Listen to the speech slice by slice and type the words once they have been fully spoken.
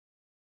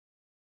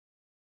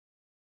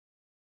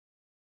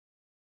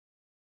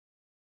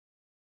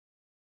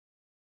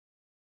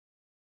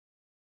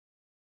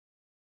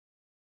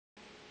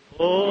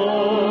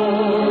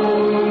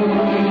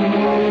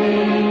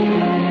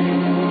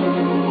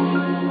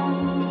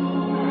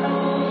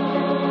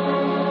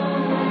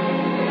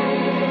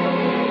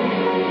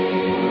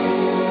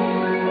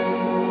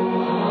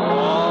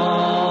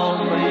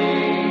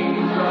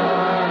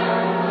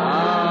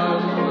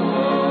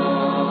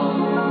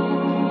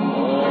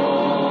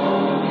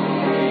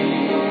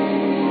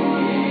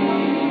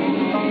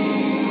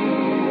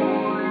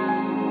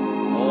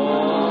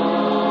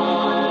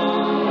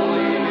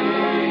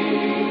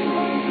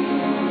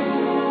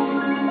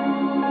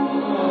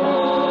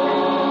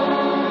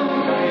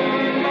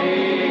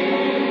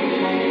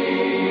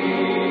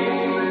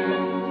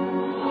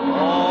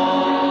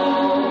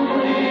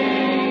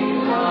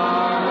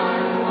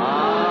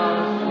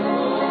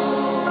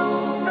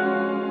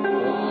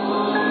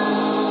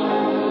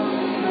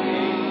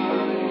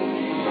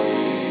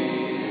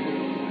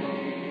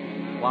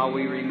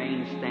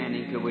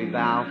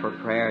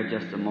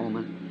Just a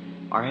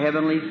moment. Our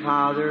Heavenly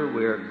Father,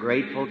 we're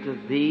grateful to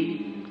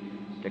Thee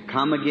to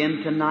come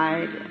again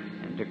tonight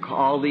and to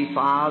call Thee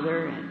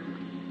Father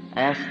and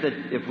ask that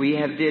if we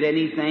have did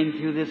anything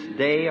through this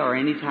day or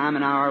any time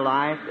in our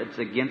life that's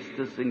against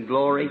us in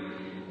glory,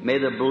 may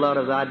the blood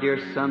of Thy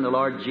dear Son, the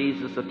Lord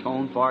Jesus,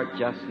 atone for it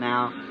just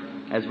now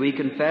as we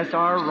confess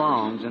our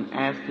wrongs and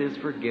ask His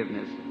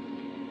forgiveness.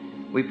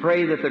 We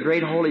pray that the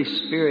great Holy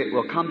Spirit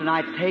will come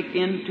tonight, take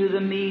into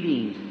the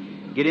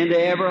meeting, get into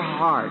every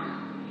heart,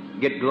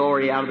 get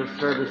glory out of the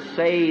service,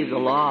 save the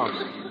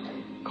lost,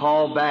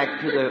 call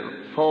back to the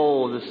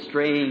fold the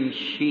straying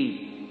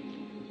sheep,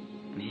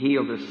 and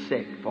heal the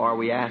sick, for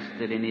we ask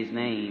it in His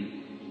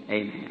name.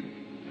 Amen.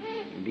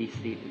 And be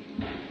seated.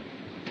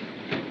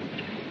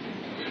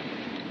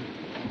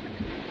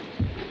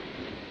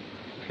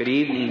 Good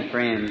evening,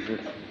 friends.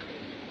 It's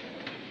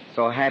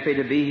so happy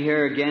to be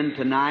here again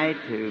tonight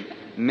to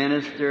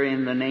minister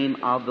in the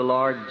name of the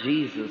Lord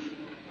Jesus.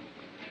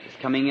 Just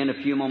coming in a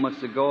few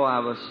moments ago, I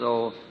was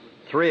so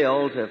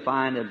thrilled to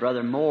find that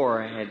Brother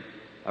Moore had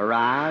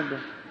arrived.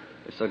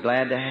 We're so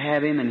glad to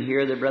have him, and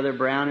hear that Brother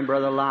Brown and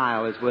Brother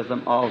Lyle is with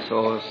them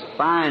also. A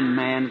fine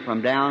man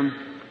from down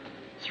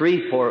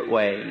Shreveport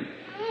way,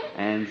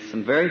 and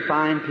some very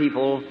fine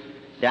people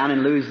down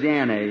in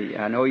Louisiana.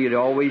 I know you'd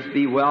always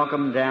be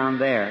welcome down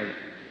there.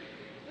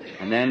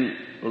 And then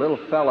a little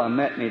fella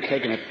met me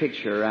taking a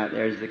picture right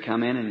there as they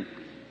come in, and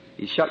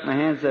he shook my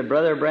hand and said,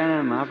 "Brother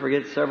Branham, I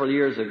forget several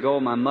years ago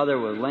my mother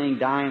was laying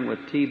dying with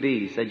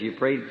TB. Said you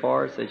prayed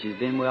for her, said she's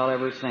been well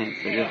ever since."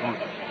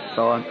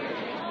 So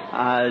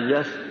I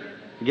just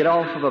get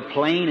off of a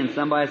plane and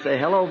somebody say,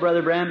 "Hello,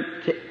 Brother Branham.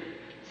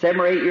 7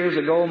 or 8 years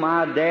ago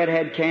my dad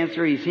had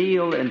cancer, he's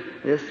healed," and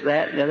this,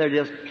 that, and the other.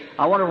 Just,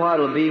 I wonder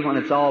what it'll be when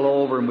it's all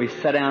over and we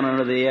sit down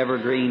under the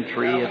evergreen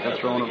tree at the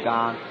throne of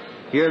God.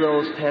 Hear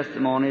those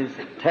testimonies.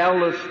 Tell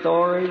the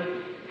story,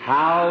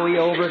 how we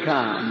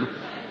overcome.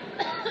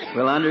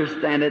 We'll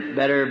understand it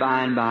better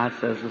by and by,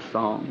 says the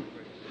song.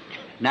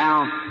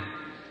 Now,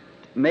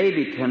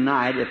 maybe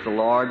tonight, if the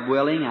Lord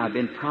willing, I've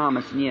been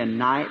promising you a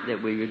night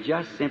that we would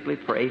just simply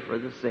pray for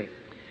the sick.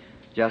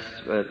 Just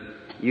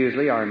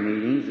usually our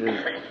meetings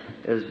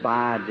is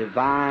by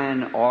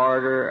divine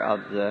order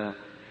of the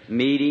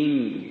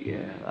meeting,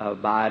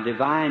 by a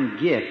divine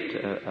gift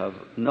of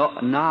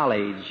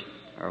knowledge,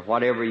 or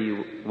whatever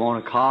you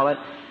want to call it.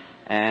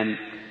 And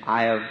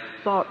I have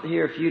thought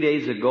here a few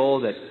days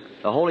ago that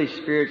the Holy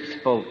Spirit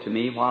spoke to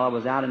me while I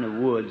was out in the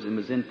woods and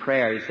was in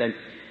prayer. He said,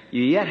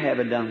 "You yet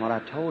haven't done what I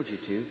told you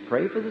to.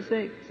 Pray for the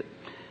sick."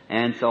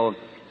 And so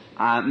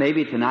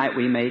maybe tonight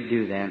we may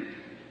do that.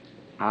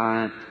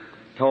 I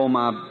told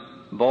my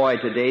boy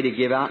today to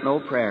give out no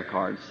prayer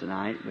cards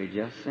tonight. We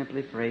just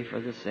simply pray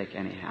for the sick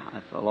anyhow,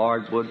 if the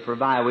Lord would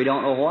provide. We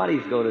don't know what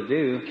He's going to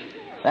do.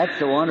 That's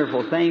the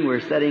wonderful thing.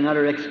 We're sitting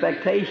under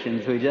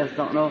expectations. We just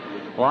don't know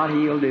what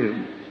He'll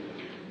do.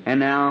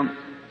 And now,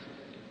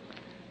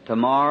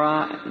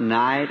 tomorrow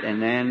night,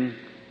 and then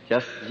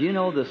just, you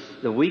know,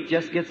 the week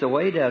just gets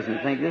away, doesn't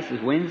it? Think this is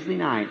Wednesday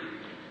night.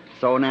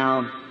 So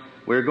now,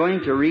 we're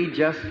going to read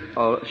just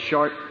a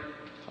short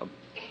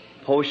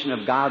portion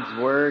of God's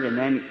Word and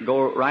then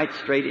go right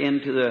straight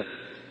into the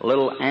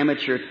little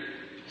amateur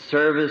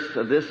service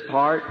of this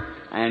part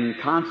and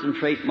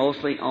concentrate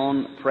mostly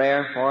on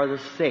prayer for the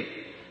sick.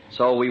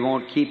 So we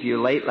won't keep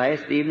you late.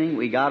 Last evening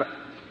we got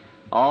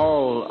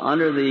all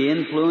under the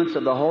influence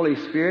of the Holy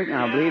Spirit, and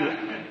I believe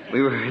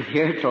we were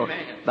here till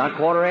about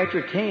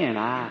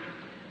 10:15.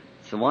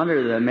 It's a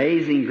wonder, the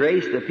amazing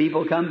grace that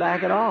people come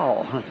back at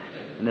all,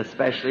 and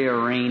especially a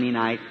rainy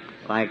night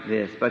like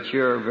this. But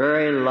you're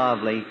very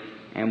lovely,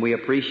 and we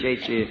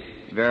appreciate you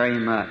very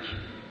much.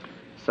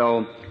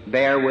 So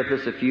bear with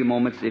us a few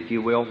moments, if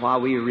you will,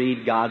 while we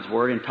read God's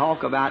Word and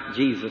talk about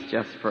Jesus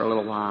just for a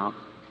little while.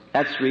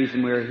 That's the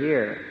reason we're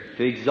here,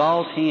 to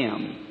exalt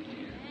Him.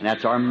 And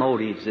that's our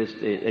motives, is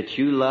that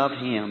you love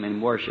Him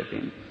and worship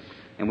Him.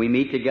 And we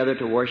meet together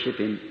to worship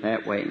Him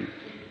that way.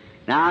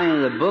 Now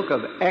in the book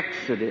of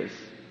Exodus,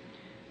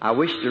 I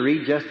wish to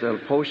read just a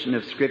portion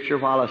of Scripture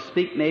while I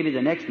speak maybe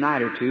the next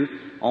night or two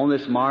on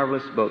this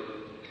marvelous book.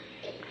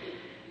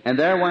 And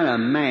there went a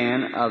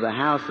man of the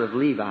house of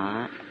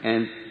Levi,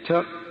 and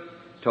took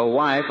to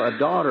wife a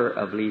daughter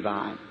of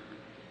Levi.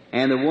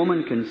 And the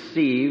woman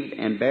conceived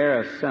and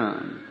bare a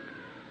son.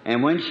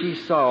 And when she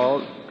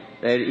saw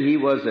that he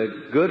was a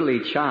goodly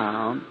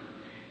child,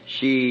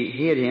 she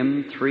hid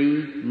him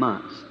 3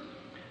 months.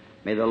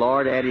 May the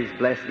Lord add His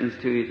blessings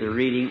to the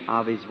reading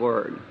of His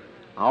Word.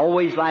 I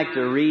always like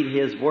to read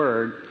His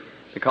Word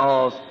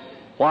because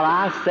what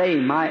I say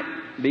might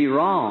be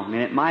wrong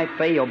and it might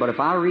fail, but if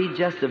I read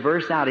just a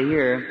verse out of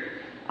here,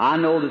 I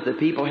know that the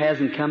people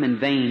hasn't come in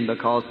vain,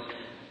 because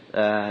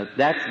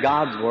that's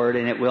God's Word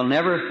and it will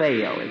never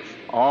fail. It's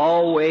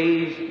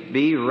always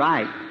be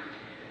right.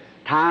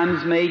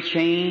 Times may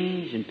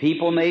change and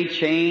people may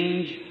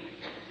change,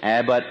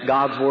 but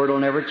God's Word will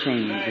never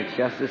change. It's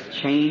just as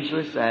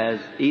changeless as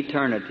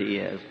eternity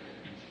is.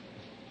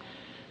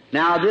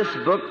 Now, this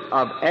book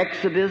of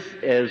Exodus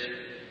is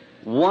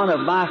one of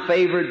my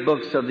favorite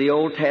books of the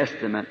Old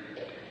Testament.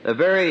 The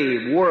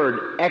very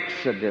word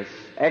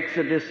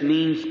Exodus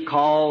means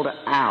called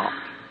out.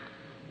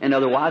 And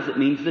otherwise it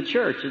means the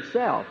church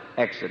itself,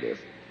 Exodus.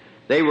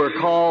 They were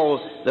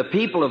called the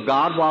people of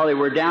God while they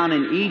were down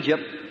in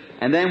Egypt,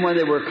 and then when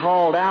they were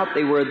called out,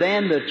 they were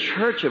then the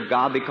church of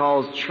God,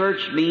 because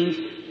church means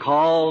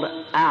called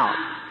out,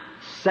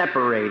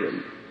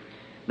 separated.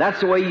 That's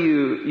the way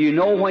you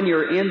know when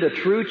you're in the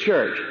true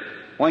church,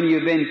 when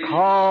you've been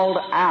called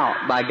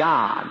out by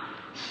God,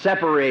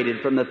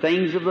 separated from the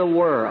things of the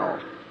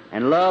world,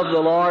 and love the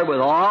Lord with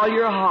all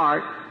your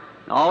heart,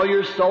 all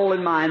your soul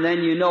and mind,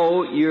 then you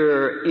know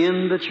you're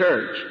in the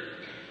church.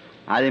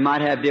 Now, they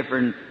might have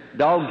different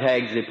dog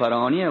tags they put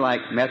on you,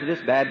 like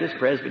Methodist, Baptist,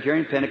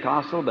 Presbyterian,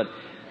 Pentecostal, but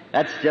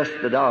that's just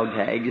the dog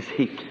tag, you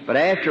see. But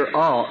after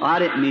all, I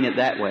didn't mean it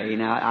that way.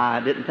 Now, I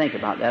didn't think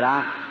about that.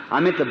 I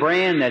meant the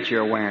brand that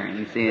you're wearing,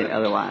 you see,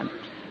 otherwise.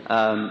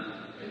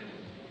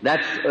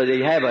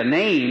 They have a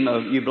name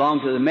of, you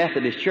belong to the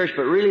Methodist Church,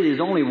 but really there's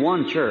only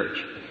one church.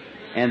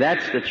 And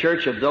that's the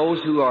church of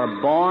those who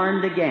are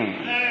born again.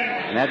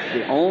 And that's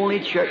the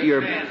only church.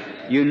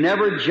 You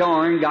never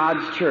join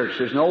God's church.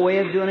 There's no way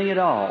of doing it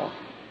all.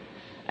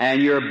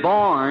 And you're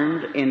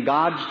born in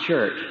God's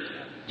church.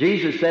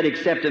 Jesus said,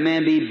 except a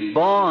man be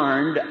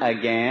born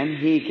again,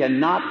 he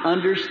cannot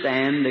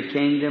understand the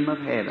kingdom of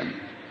heaven.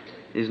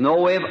 There's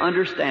no way of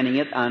understanding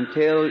it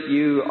until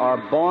you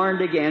are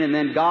born again, and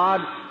then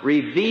God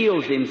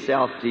reveals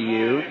Himself to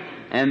you,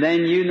 and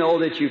then you know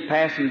that you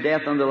pass from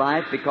death unto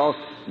life, because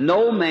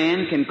no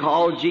man can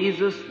call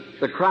Jesus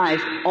the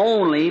Christ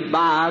only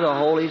by the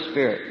Holy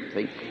Spirit.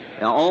 See?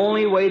 The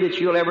only way that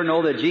you'll ever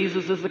know that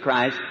Jesus is the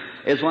Christ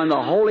is when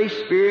the Holy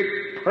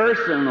Spirit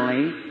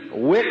personally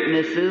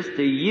witnesses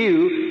to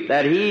you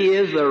that He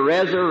is the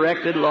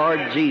resurrected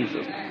Lord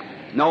Jesus.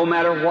 No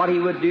matter what He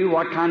would do,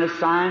 what kind of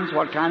signs,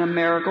 what kind of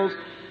miracles,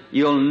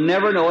 you'll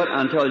never know it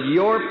until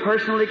your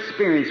personal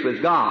experience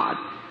with God.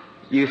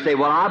 You say,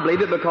 well, I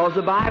believe it because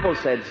the Bible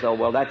said so.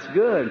 Well, that's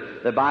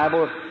good. The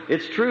Bible,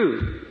 it's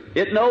true.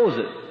 It knows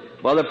it.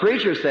 Well, the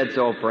preacher said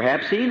so.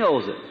 Perhaps he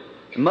knows it.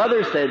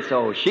 Mother said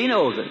so. She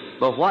knows it.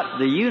 But what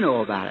do you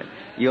know about it?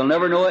 You'll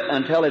never know it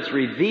until it's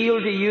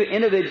revealed to you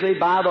individually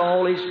by the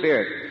Holy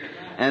Spirit.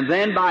 And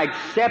then by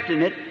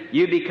accepting it,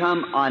 you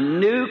become a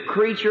new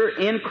creature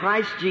in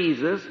Christ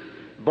Jesus,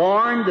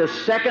 born the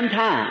second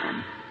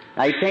time.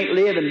 Now, you can't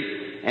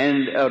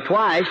live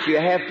twice. You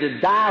have to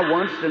die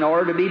once in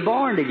order to be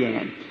born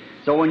again.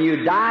 So when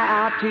you die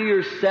out to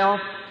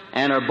yourself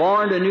and are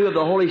born anew of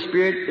the Holy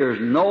Spirit, there's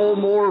no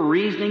more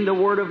reasoning the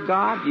Word of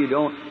God.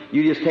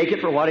 You just take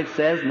it for what it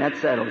says, and that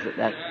settles it.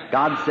 That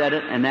God said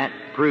it, and that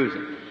proves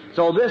it.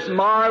 So this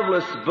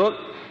marvelous book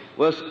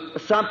was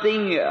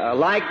something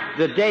like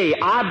the day.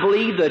 I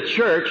believe the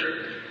church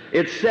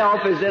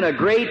itself is in a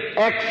great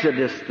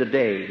exodus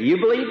today. Do you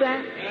believe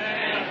that?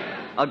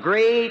 Yes. A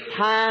great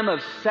time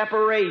of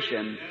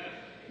separation.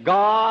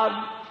 God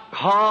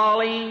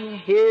calling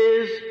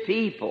His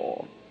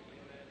people.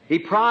 He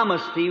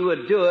promised He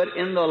would do it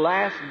in the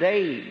last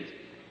days.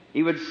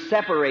 He would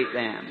separate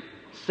them,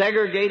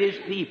 segregate His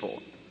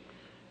people.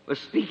 I was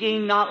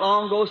speaking not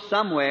long ago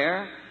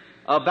somewhere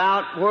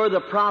about where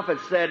the prophet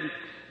said,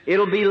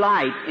 it'll be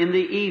light in the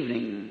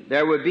evening.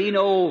 There would be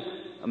no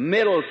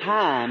middle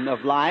time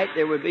of light.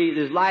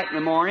 There's light in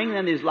the morning,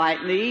 then there's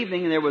light in the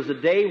evening, and there was a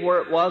day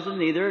where it wasn't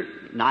neither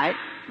night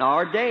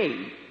nor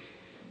day.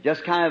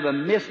 Just kind of a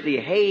misty,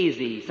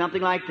 hazy,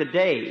 something like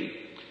today.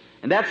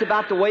 And that's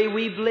about the way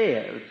we've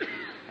lived.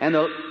 And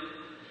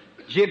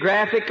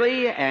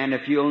geographically, and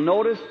if you'll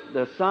notice,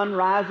 the sun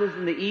rises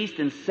in the east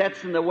and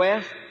sets in the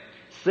west.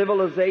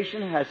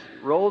 Civilization has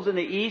rose in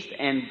the east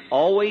and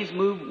always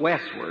moved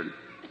westward.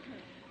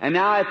 And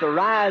now at the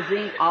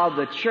rising of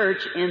the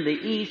church in the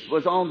east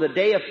was on the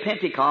day of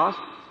Pentecost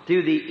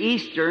to the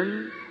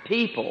eastern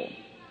people.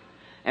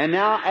 And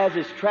now as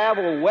it's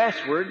traveled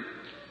westward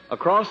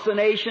across the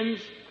nations,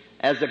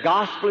 as the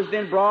gospel has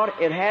been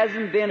brought, it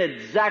hasn't been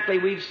exactly,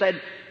 we've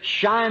said,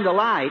 shine the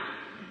light,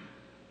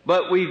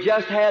 but we've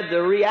just had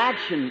the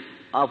reaction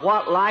of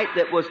what light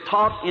that was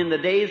taught in the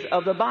days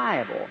of the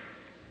Bible.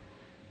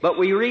 But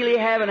we really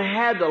haven't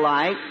had the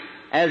light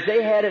as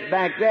they had it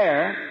back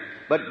there,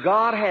 but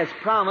God has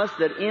promised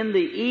that in the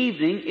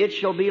evening it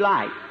shall be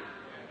light.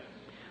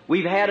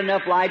 We've had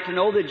enough light to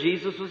know that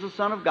Jesus was the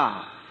Son of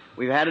God.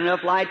 We've had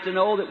enough light to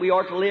know that we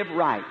ought to live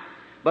right.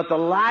 But the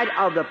light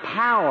of the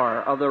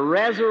power of the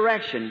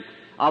resurrection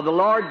of the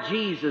Lord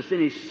Jesus in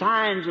His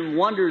signs and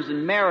wonders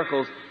and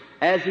miracles,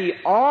 as He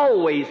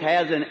always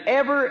has in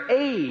every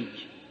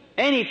age,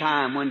 any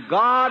time when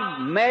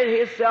God made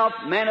Himself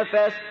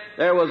manifest,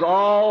 there was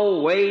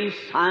always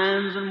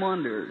signs and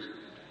wonders.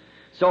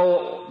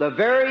 So the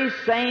very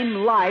same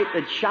light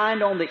that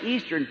shined on the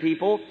Eastern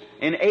people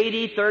in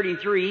AD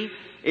 33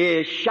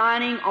 is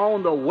shining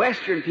on the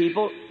Western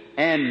people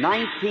in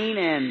 19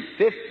 and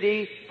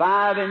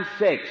 55 and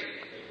 6,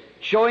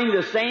 showing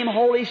the same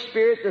Holy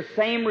Spirit, the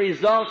same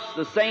results,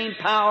 the same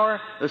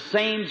power, the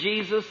same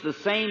Jesus, the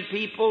same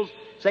peoples,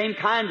 same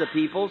kinds of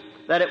peoples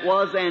that it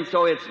was then.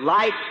 So it's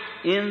light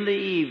in the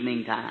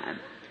evening time.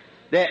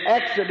 The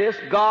Exodus,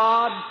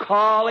 God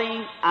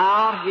calling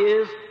out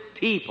His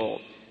people,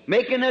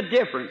 making a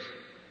difference,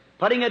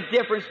 putting a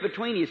difference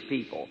between His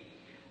people.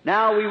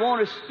 Now we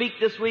want to speak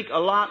this week a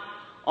lot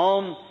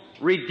on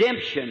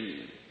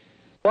redemption,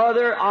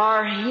 whether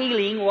our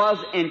healing was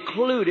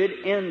included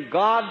in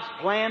God's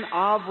plan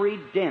of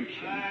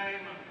redemption.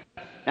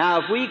 Now,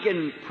 if we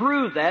can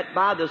prove that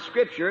by the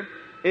Scripture,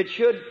 it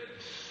should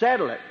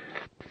settle it.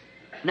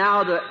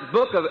 Now, the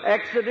book of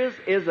Exodus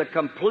is a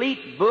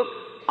complete book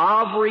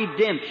of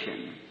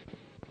redemption.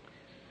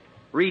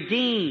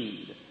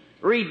 Redeemed.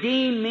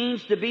 Redeemed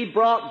means to be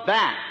brought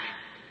back,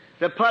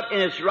 to put in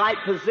its right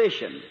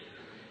position.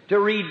 To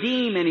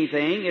redeem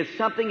anything is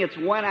something that's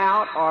went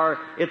out or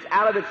it's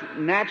out of its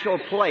natural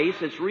place,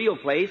 its real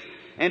place,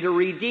 and to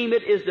redeem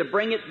it is to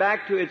bring it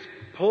back to its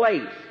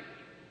place.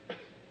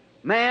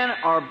 Man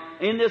are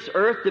in this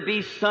earth to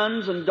be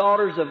sons and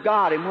daughters of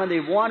God, and when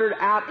they've wandered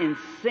out in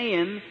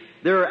sin,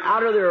 they're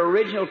out of their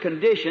original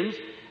conditions,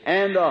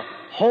 and the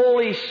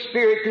Holy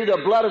Spirit, through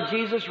the blood of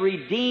Jesus,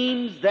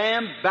 redeems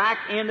them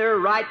back in their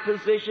right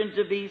position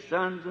to be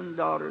sons and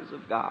daughters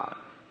of God.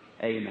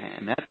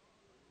 Amen. That's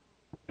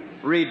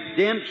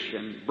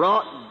redemption,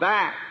 brought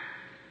back.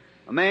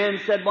 A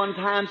man said one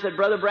time, said,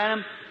 Brother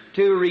Branham,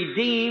 to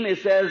redeem, it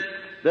says,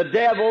 the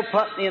devil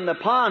put me in the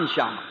pawn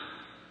shop,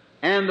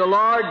 and the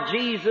Lord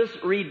Jesus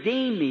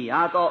redeemed me.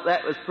 I thought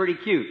that was pretty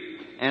cute,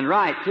 and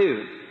right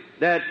too,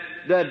 that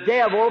the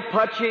devil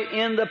put you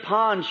in the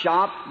pawn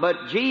shop,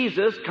 but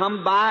Jesus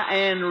come by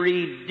and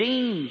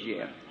redeemed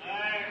you.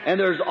 And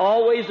there's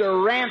always a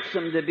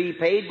ransom to be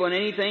paid when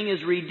anything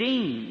is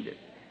redeemed.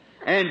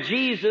 And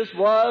Jesus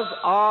was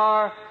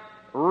our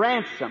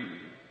ransom.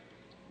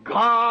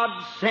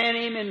 God sent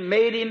Him and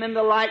made Him in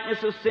the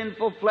likeness of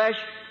sinful flesh,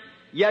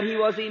 yet He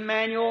was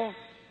Emmanuel.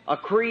 A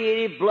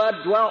creative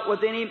blood dwelt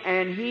within Him,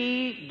 and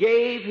He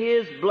gave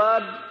His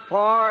blood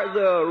for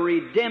the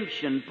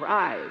redemption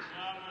prize,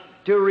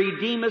 to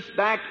redeem us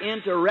back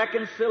into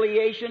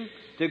reconciliation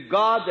to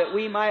God, that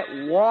we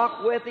might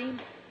walk with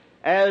Him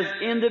as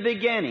in the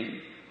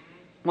beginning.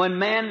 When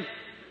man,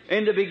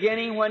 in the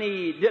beginning, when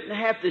he didn't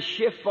have to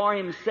shift for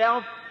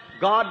himself,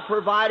 God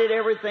provided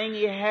everything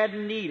he had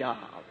need of.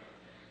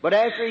 But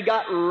after he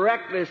got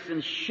reckless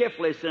and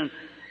shiftless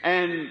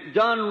and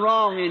done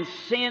wrong, and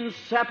sin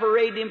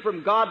separated him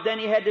from God, then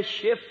he had to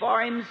shift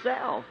for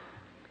himself.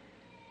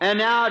 And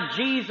now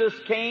Jesus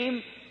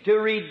came to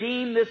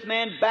redeem this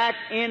man back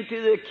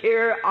into the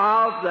care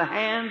of the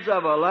hands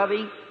of a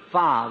loving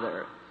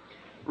Father.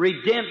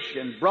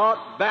 Redemption,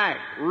 brought back,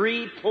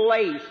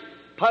 replaced,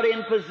 put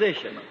in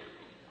position.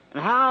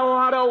 And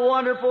what a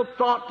wonderful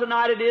thought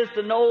tonight it is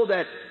to know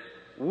that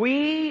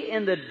we,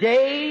 in the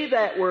day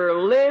that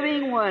we're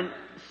living, when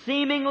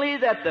seemingly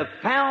that the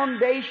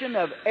foundation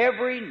of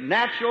every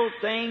natural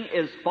thing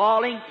is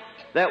falling,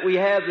 that we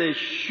have this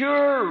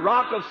sure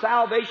rock of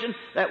salvation,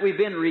 that we've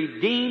been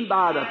redeemed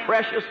by the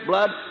precious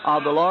blood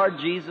of the Lord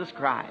Jesus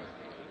Christ.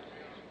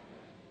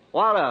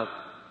 What a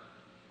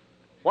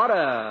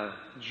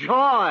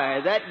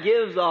joy that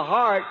gives the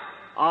heart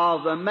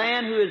of the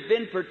man who has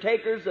been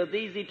partakers of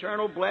these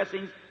eternal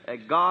blessings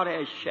that God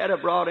has shed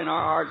abroad in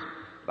our hearts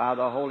by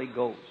the Holy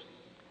Ghost.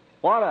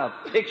 What a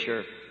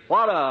picture.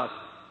 What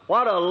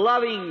a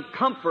loving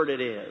comfort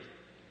it is.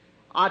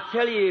 I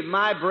tell you,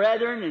 my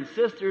brethren and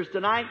sisters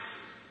tonight,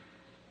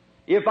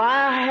 if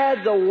I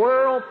had the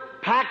world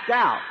packed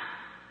out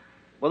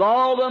with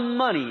all the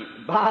money,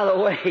 by the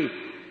way,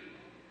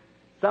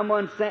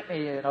 someone sent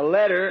me a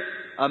letter,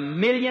 $1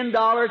 million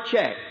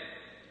check.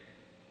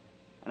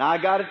 And I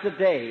got it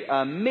today,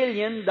 $1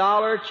 million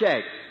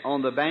check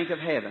on the Bank of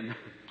Heaven.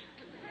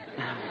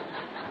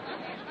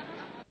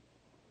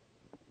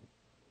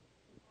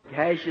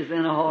 Cash is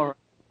in all right.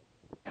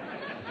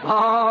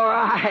 All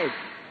right.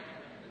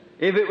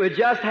 If it would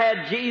just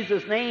had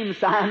Jesus' name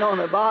signed on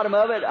the bottom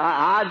of it,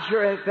 I'd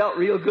sure have felt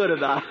real good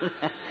about it.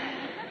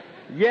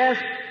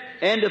 Yes,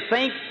 and to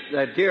think,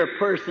 the dear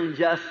person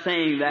just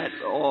saying that,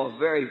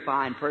 very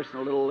fine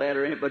personal little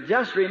letter in it, but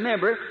just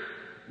remember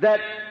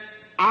that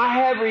I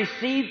have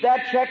received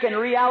that check in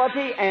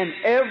reality, and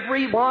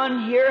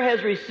everyone here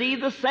has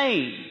received the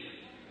same.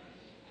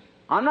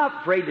 I'm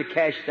not afraid to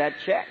cash that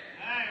check.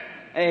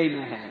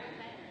 Amen.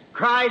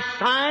 Christ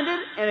signed it,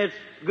 and it's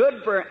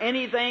good for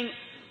anything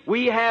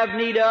we have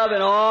need of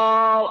in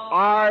all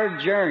our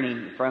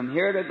journey from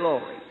here to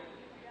glory.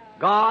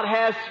 God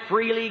has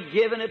freely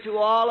given it to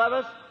all of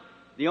us.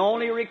 The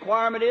only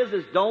requirement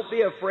is don't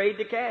be afraid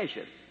to cash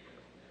it.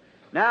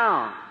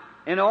 Now,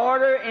 in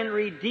order in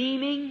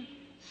redeeming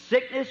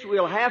sickness,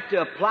 we'll have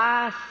to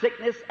apply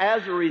sickness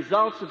as a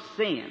result of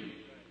sin.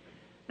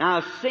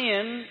 Now,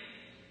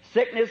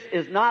 sickness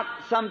is not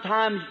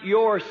sometimes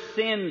your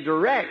sin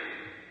direct,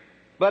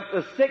 but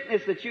the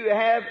sickness that you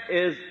have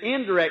is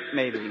indirect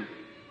maybe.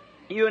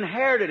 You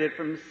inherited it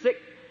from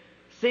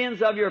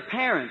sins of your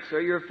parents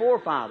or your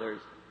forefathers.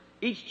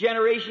 Each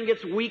generation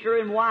gets weaker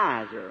and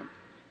wiser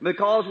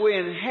because we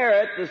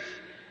inherit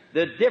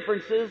the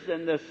differences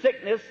and the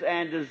sickness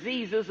and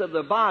diseases of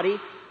the body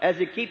as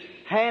it keeps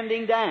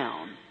handing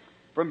down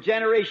from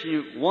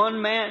generation.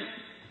 One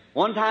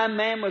time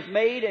man was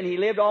made and he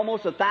lived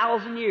almost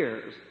 1,000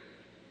 years.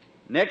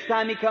 Next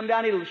time he come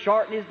down, he'll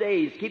shorten his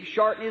days, keep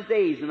shortening his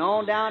days, and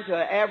on down to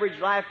an average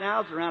life now.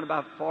 It's around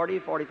about 40,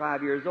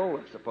 45 years old,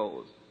 I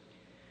suppose.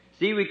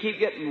 See, we keep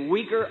getting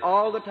weaker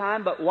all the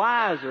time, but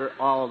wiser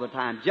all the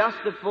time, just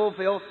to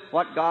fulfill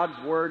what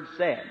God's Word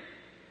said.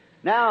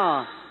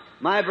 Now,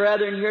 my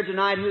brethren here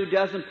tonight who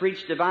doesn't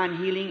preach divine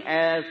healing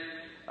as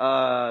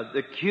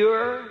the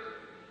cure,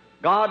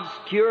 God's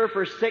cure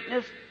for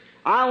sickness,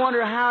 I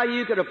wonder how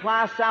you could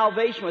apply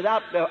salvation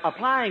without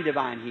applying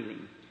divine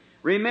healing.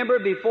 Remember,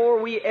 before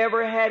we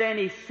ever had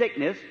any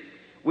sickness,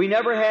 we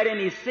never had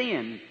any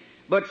sin.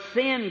 But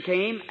sin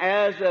came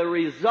as a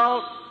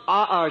result,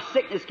 or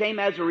sickness came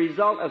as a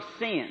result of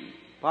sin.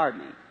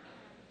 Pardon me.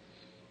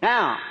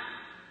 Now,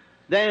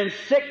 then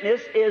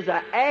sickness is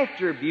an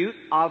attribute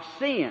of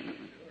sin.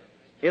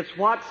 It's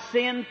what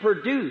sin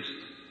produced,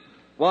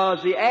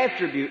 was the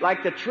attribute.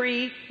 Like the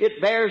tree, it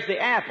bears the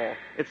apple.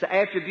 It's the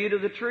attribute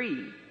of the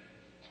tree.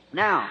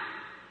 Now,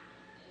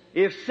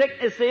 if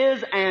sickness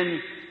is, and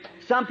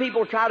some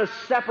people try to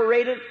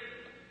separate it,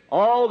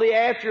 all the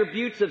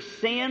attributes of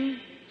sin,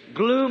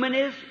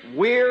 gloominess,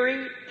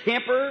 weary,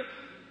 temper,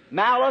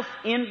 malice,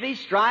 envy,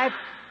 strife,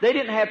 they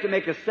didn't have to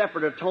make a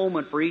separate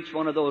atonement for each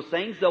one of those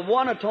things. The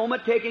one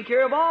atonement taking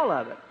care of all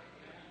of it.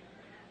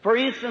 For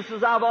instance,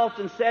 as I've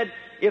often said,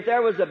 if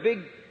there was a big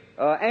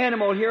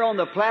animal here on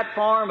the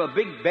platform, a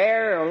big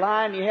bear or a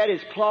lion, he had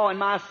his claw in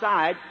my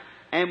side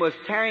and was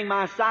tearing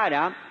my side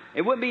out,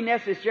 it wouldn't be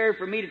necessary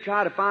for me to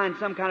try to find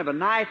some kind of a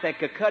knife that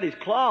could cut his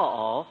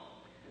claw off.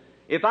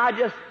 If I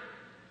just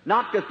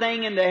knocked the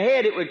thing in the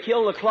head, it would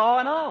kill the claw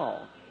and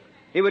all.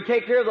 It would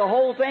take care of the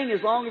whole thing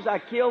as long as I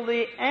killed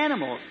the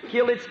animal,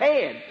 killed its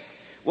head.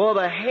 Well,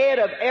 the head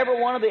of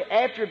every one of the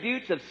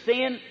attributes of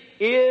sin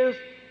is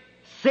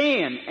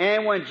sin.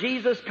 And when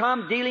Jesus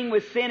come dealing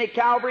with sin at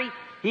Calvary,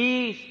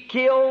 He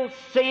killed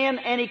sin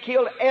and He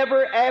killed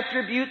every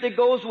attribute that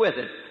goes with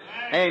it.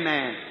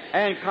 Amen.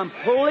 And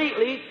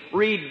completely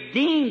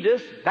redeemed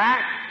us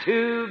back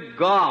to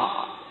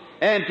God.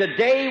 And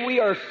today we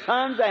are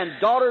sons and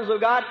daughters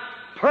of God,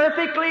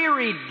 perfectly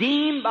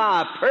redeemed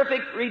by a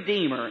perfect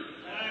Redeemer,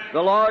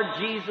 the Lord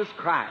Jesus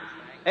Christ.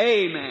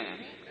 Amen.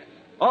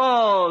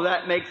 Oh,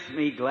 that makes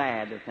me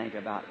glad to think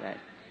about that.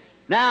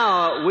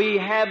 Now, we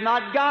have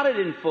not got it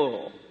in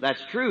full.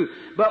 That's true.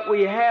 But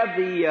we have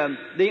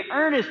the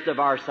earnest of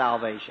our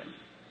salvation.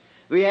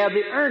 We have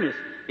the earnest.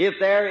 If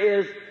there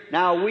is...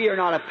 Now, we are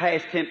not a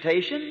past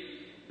temptation.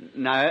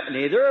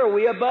 Neither are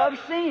we above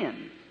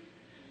sin.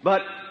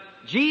 But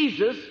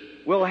Jesus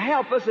will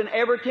help us in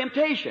every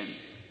temptation.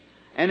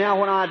 And now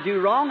when I do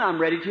wrong, I'm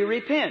ready to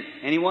repent.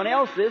 Anyone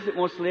else is that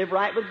wants to live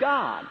right with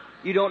God.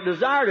 You don't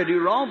desire to do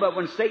wrong, but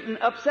when Satan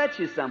upsets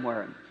you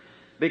somewhere,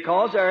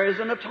 because there is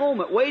an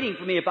atonement waiting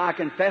for me. If I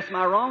confess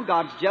my wrong,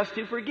 God's just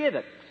to forgive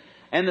it.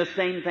 And the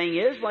same thing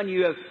is when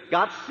you have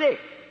got sick.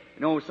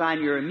 No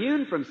sign you're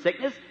immune from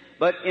sickness,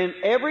 but in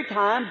every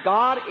time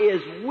God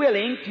is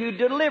willing to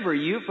deliver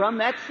you from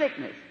that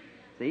sickness.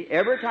 See,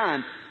 every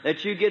time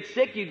that you get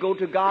sick, you go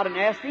to God and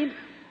ask Him,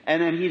 and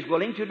then He's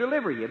willing to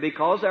deliver you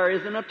because there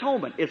is an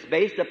atonement. It's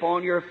based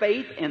upon your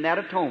faith in that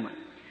atonement,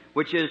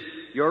 which is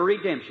your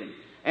redemption.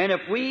 And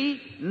if we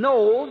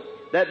know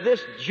that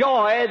this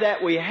joy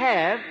that we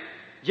have,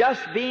 just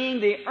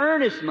being the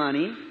earnest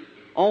money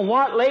on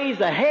what lays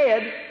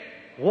ahead,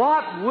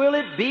 what will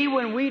it be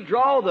when we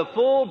draw the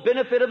full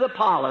benefit of the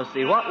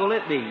policy? What will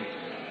it be?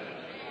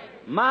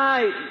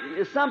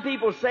 Some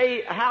people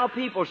say how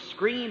people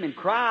scream and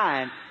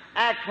cry and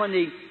act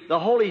when the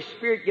Holy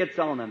Spirit gets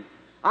on them.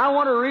 I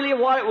wonder really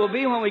what it will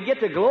be when we get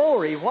to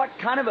glory. What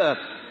kind of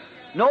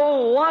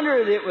no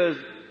wonder that it was,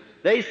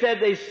 they said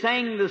they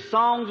sang the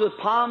songs with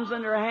palms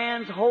in their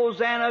hands,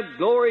 Hosanna,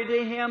 glory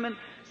to Him, and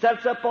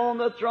sets up on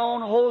the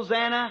throne,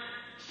 Hosanna,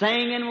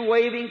 singing and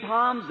waving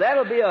palms.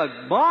 That'll be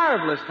a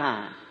marvelous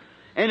time.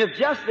 And if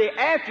just the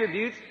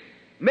attributes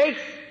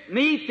makes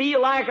me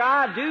feel like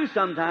I do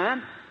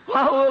sometimes,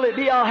 what will it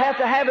be? I'll have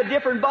to have a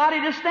different body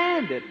to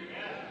stand it.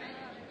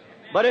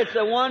 But it's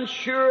the one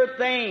sure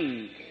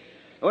thing.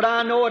 When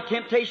I know a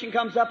temptation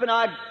comes up and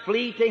I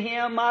flee to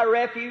Him, my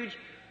refuge,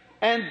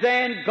 and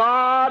then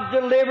God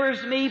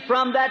delivers me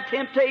from that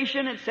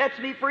temptation and sets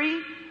me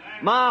free,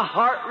 my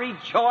heart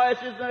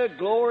rejoices and the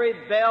glory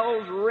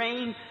bells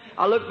ring.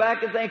 I look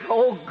back and think,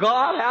 oh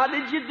God, how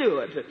did you do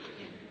it?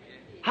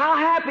 How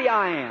happy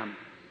I am.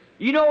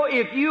 You know,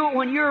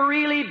 when you're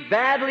really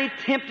badly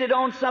tempted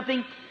on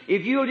something,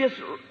 if you'll just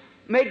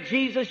make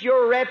Jesus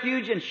your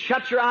refuge and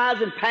shut your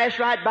eyes and pass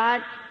right by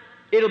it,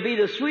 it'll be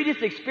the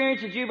sweetest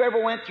experience that you've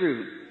ever went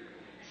through.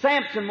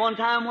 Samson, one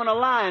time when a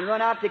lion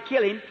run out to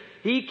kill him,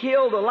 he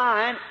killed the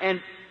lion,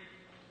 and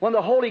when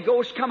the Holy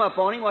Ghost come up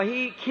on him, well,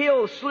 he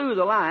slew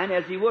the lion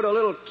as he would a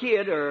little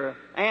kid or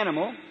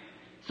animal.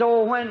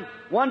 So when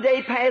one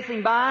day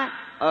passing by,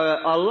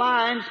 a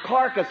lion's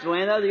carcass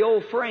lay in there, the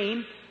old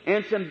frame,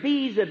 and some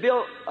bees had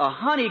built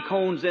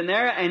honeycombs in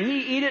there, and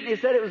he eat it, and he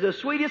said it was the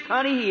sweetest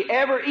honey he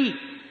ever eat.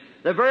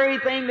 The very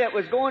thing that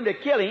was going to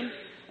kill him.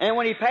 And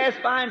when he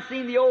passed by and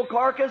seen the old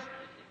carcass,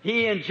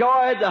 he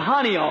enjoyed the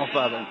honey off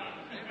of it.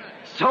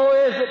 So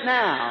is it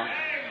now.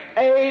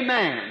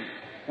 Amen.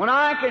 When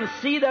I can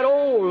see that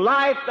old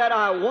life that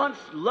I once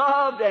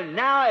loved and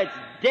now it's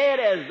dead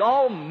as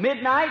all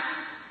midnight,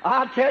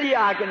 I tell you,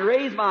 I can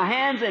raise my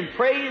hands and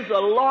praise the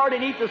Lord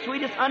and eat the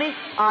sweetest honey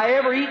I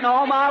ever eaten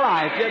all my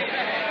life.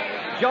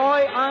 Just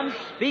joy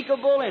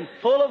unspeakable and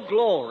full of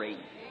glory.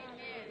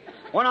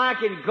 When I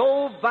can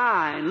go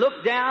by and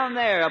look down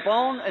there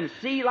upon and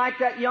see like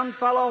that young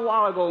fellow a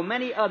while ago,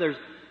 many others,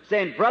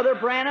 saying, Brother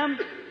Branham,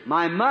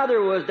 my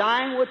mother was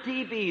dying with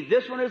TB.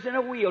 This one is in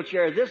a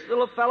wheelchair. This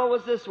little fellow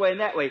was this way and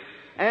that way.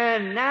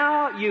 And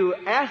now you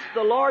ask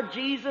the Lord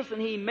Jesus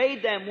and He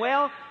made them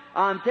well.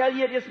 I'm telling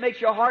you, it just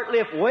makes your heart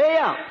lift way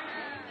up.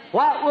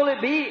 What will it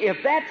be if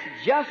that's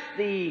just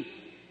the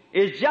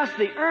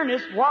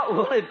earnest? What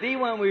will it be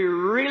when we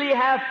really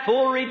have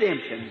full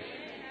redemption?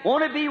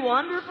 Won't it be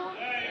wonderful?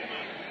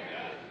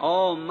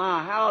 Oh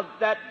my, how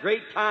that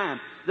great time,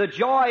 the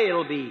joy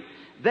it'll be.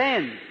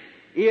 Then,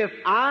 if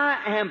I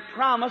am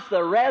promised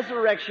the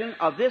resurrection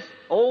of this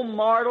old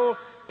mortal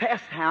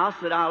pest house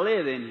that I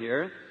live in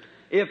here,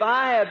 if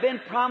I have been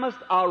promised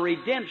a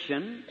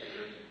redemption,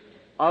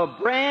 a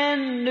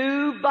brand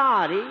new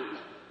body,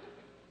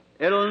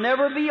 it'll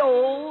never be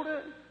old,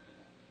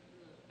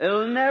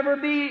 it'll never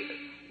be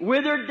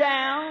withered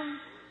down.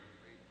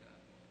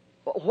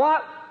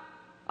 What?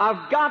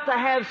 I've got to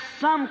have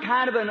some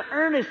kind of an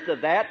earnest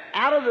of that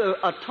out of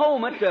the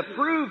atonement to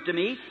prove to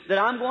me that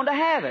I'm going to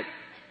have it.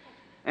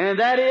 And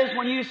that is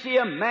when you see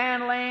a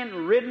man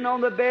laying ridden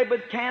on the bed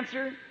with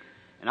cancer,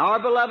 and our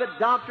beloved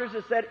doctors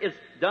have said it's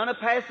done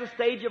past the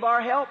stage of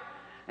our help,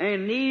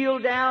 and kneel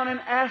down and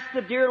ask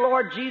the dear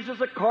Lord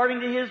Jesus according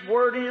to His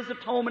Word and His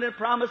atonement and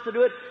promise to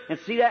do it, and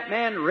see that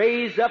man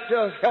raised up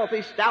to a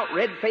healthy, stout,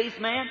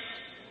 red-faced man.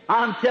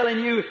 I'm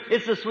telling you,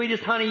 it's the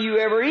sweetest honey you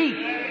ever eat.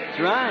 That's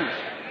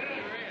right.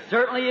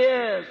 Certainly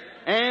is.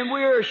 And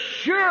we're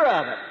sure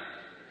of it.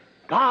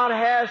 God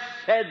has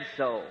said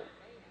so.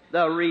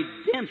 The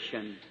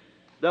redemption.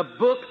 The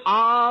book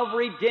of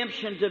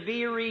redemption, to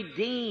be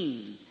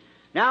redeemed.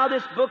 Now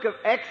this book of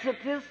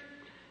Exodus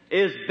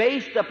is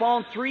based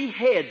upon 3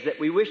 heads that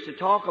we wish to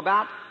talk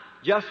about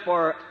just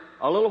for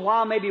a little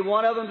while, maybe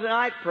one of them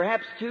tonight,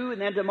 perhaps 2,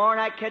 and then tomorrow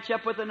night catch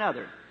up with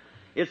another.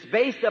 It's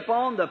based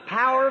upon the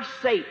power of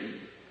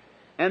Satan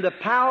and the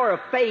power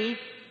of faith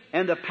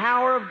and the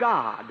power of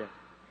God.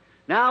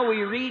 Now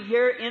we read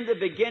here in the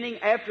beginning,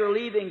 after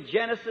leaving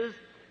Genesis,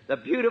 the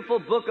beautiful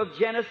book of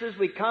Genesis,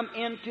 we come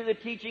into the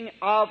teaching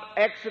of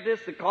Exodus,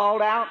 the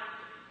called out,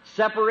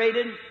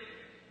 separated.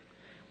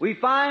 We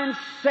find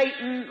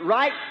Satan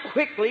right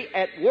quickly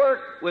at work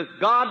with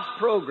God's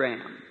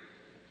program.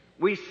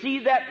 We see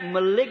that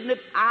malignant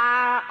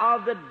eye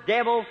of the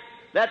devil,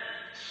 that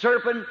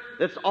serpent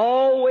that's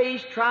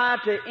always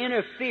tried to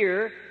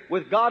interfere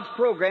with God's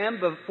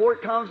program before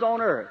it comes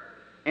on earth.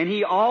 And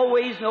he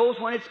always knows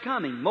when it's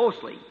coming,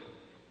 mostly.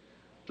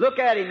 Look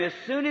at him. As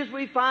soon as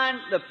we find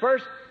the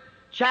first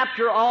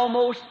chapter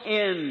almost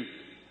in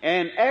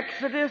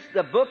Exodus,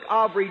 the book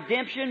of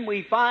redemption,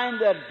 we find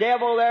the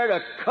devil there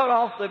to cut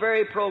off the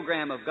very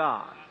program of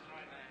God.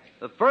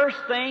 The first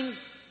thing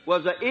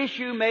was an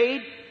issue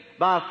made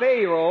by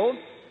Pharaoh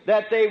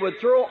that they would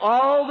throw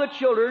all the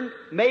children,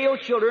 male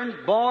children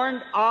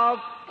born of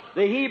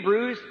the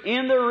Hebrews,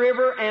 in the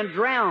river and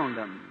drown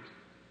them.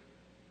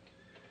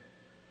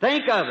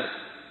 Think of it.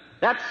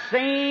 That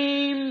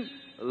same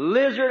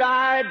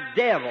lizard-eyed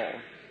devil.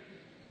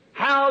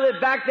 How that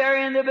back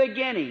there in the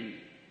beginning.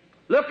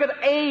 Look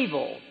at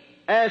Abel.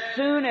 As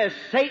soon as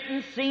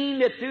Satan seen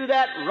that through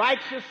that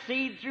righteous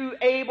seed through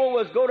Abel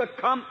was going to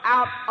come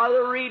out of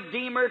the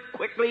Redeemer,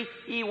 quickly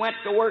he went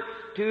to work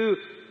to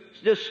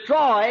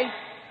destroy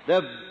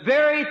the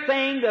very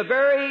thing, the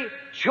very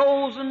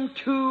chosen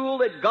tool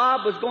that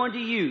God was going to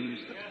use.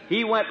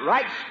 He went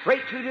right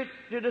straight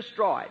to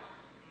destroy it.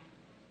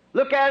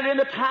 Look at it in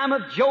the time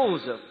of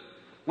Joseph.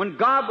 When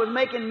God was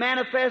making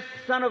manifest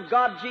the Son of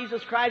God,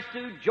 Jesus Christ,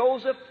 to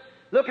Joseph,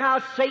 look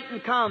how Satan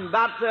come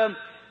about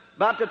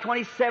about the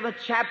 27th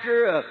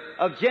chapter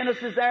of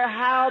Genesis there,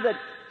 how that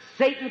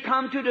Satan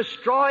come to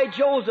destroy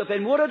Joseph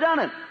and would have done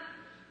it.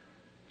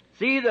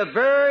 See, the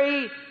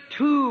very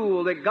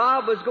tool that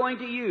God was going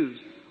to use.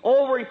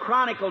 Over in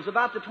Chronicles,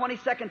 about the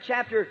 22nd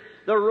chapter,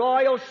 the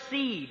royal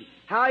seed,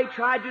 how he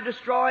tried to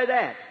destroy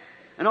that.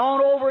 And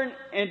on over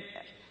in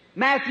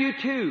Matthew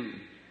 2,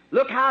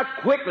 look how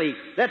quickly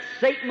that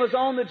Satan was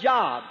on the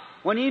job.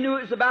 When he knew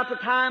it was about the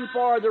time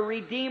for the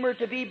Redeemer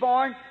to be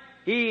born,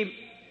 he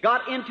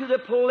got into the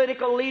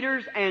political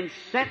leaders and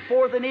sent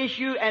forth an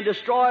issue and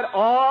destroyed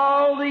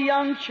all the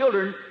young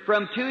children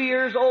from 2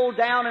 years old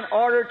down in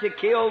order to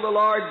kill the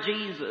Lord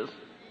Jesus.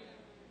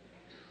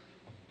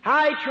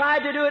 How he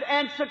tried to do it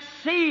and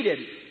succeeded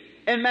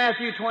in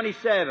Matthew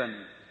 27.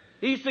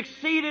 He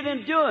succeeded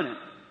in doing it.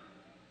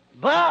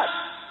 But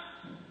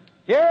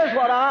here's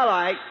what I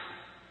like.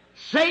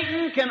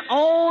 Satan can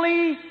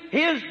only,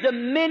 his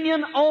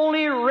dominion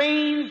only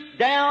reigns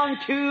down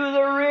to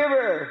the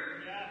river.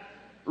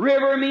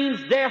 River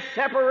means death,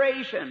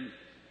 separation.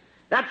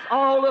 That's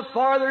all the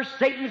farther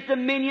Satan's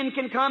dominion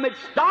can come. It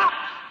stops.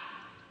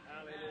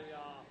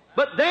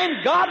 But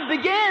then God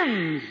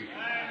begins.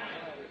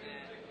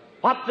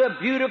 What a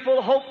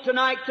beautiful hope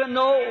tonight to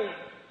know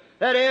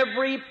that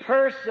every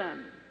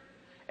person,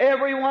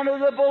 every one of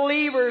the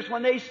believers,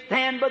 when they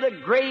stand by the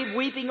grave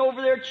weeping over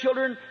their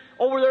children,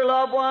 over their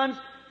loved ones,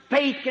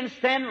 faith can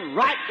stand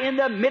right in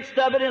the midst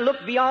of it and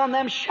look beyond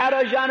them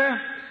shadows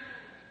yonder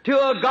to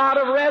a God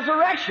of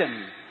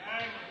resurrection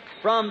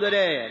from the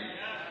dead.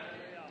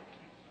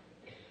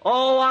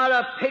 Oh, what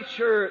a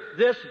picture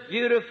this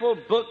beautiful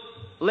book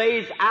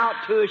lays out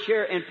to us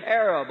here in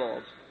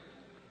parables.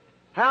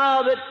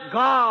 How that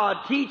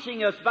God,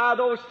 teaching us by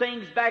those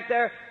things back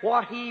there,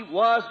 what He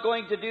was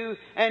going to do,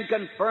 and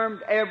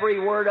confirmed every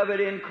word of it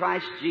in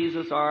Christ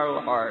Jesus our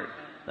Lord,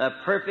 the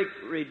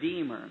perfect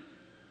Redeemer.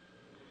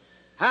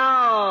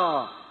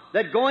 How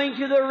that going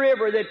to the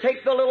river, they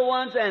take the little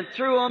ones and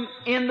threw them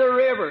in the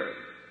river.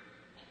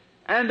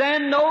 And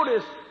then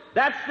notice,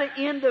 that's the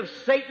end of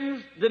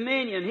Satan's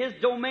dominion. His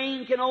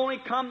domain can only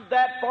come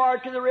that far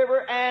to the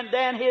river, and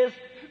then his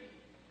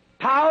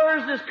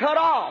powers is cut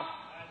off.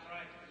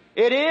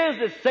 It is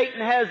that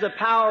Satan has the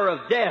power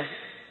of death.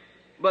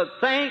 But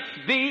thanks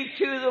be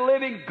to the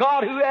living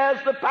God who has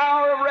the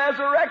power of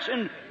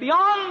resurrection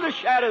beyond the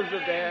shadows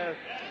of death.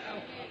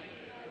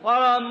 What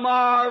a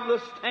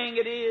marvelous thing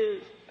it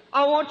is.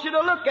 I want you to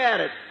look at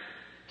it.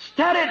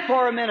 Study it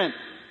for a minute.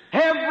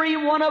 Every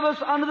one of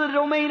us under the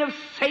domain of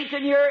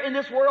Satan here in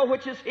this world,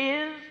 which is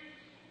his.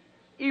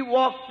 He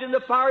walked in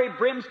the fiery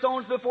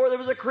brimstones before there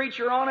was a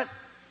creature on it.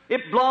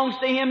 It belongs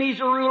to him. He's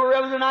the ruler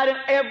of the night in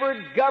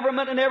every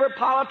government and every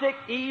politic.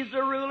 He's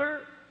the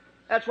ruler.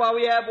 That's why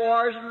we have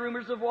wars and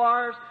rumors of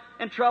wars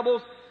and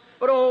troubles.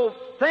 But oh,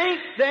 think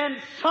then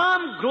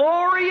some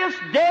glorious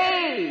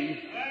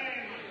day.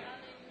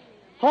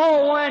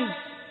 Oh, when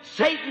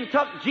Satan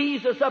took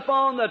Jesus up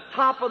on the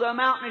top of the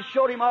mountain and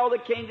showed him all the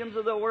kingdoms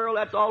of the world.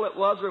 That's all it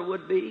was or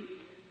would be.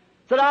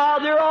 Said,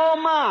 they're all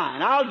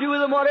mine. I'll do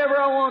with them whatever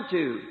I want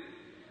to.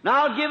 And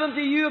I'll give them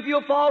to you if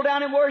you'll fall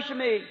down and worship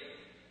me.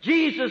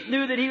 Jesus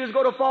knew that he was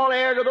going to fall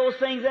heir to those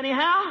things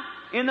anyhow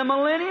in the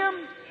millennium.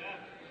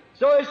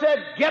 So he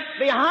said, get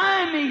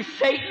behind me,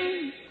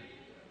 Satan.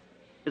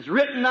 It's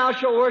written, thou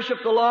shalt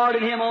worship the Lord,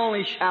 and him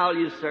only shall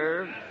you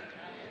serve.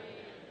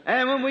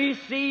 And when we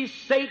see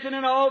Satan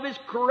and all of his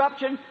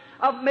corruption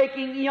of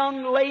making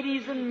young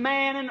ladies and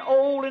man and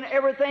old and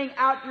everything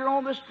out there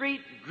on the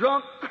street,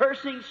 drunk,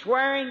 cursing,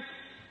 swearing,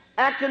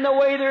 acting the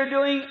way they're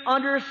doing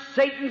under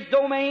Satan's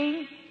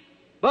domain,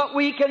 but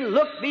we can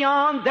look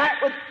beyond that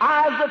with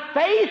eyes of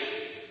faith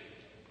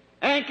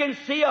and can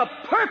see a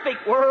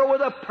perfect world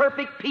with a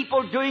perfect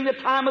people during the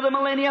time of the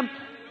millennium,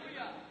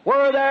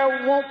 where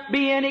there won't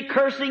be any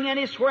cursing,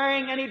 any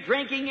swearing, any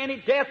drinking, any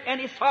death,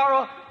 any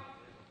sorrow.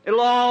 It'll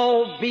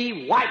all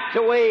be wiped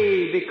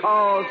away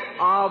because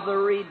of the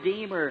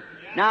Redeemer.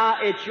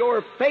 Now, it's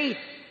your faith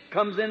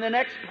comes in the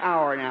next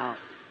power now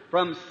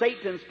from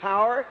Satan's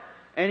power,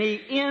 and he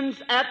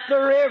ends at the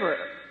river.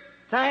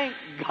 Thank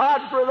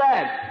God for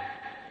that.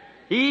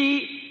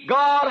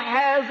 God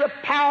has a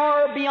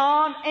power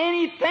beyond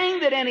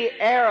anything that any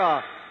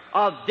era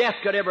of death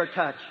could ever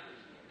touch.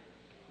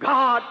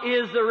 God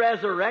is the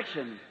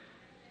resurrection.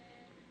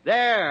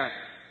 There.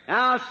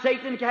 Now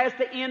Satan has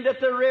to end at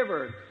the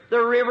river.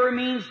 The river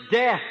means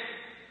death.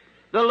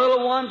 The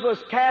little ones was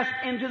cast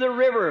into the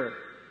river,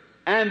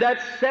 and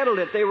that settled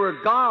it. They were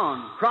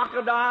gone.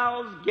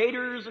 Crocodiles,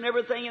 gators, and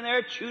everything in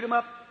there chewed them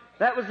up.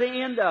 That was the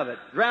end of it.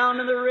 Drowned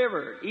in the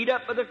river. Eat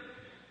up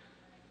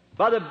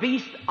by the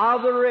beast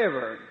of the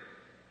river.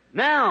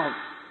 Now,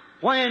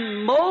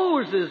 when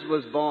Moses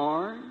was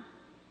born,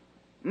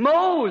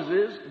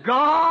 Moses,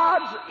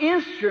 God's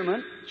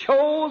instrument,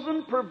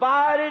 chosen,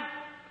 provided,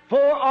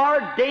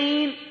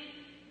 foreordained,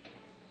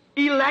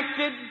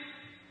 elected,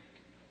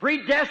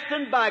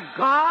 predestined by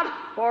God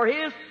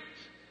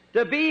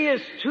to be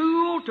His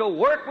tool to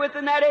work with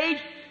in that age,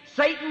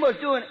 Satan was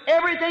doing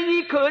everything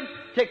he could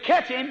to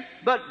catch him,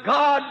 but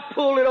God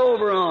pulled it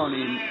over on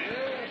him.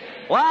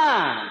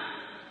 Why?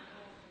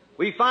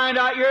 We find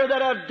out here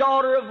that a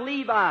daughter of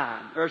Levi,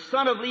 or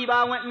son of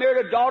Levi, went and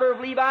married a daughter of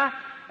Levi,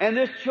 and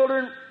this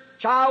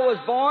child was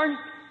born,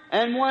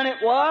 and when it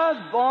was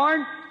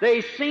born,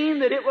 they seen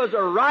that it was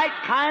a right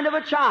kind of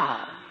a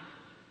child.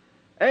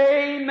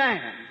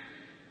 Amen.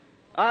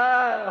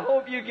 I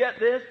hope you get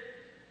this.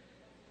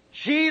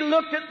 She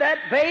looked at that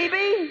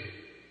baby,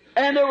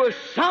 and there was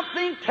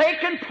something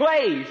taking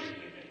place.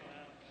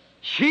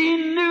 She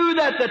knew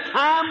that the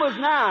time was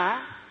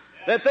nigh,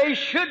 that they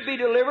should be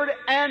delivered,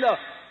 and the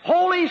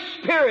Holy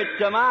Spirit,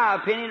 to my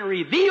opinion,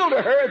 revealed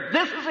to her,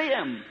 this is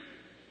him.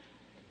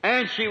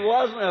 And she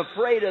wasn't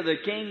afraid of the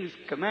king's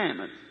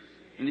commandments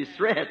and his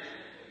threats.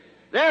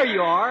 There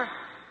you are.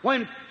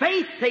 When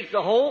faith takes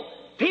a hold,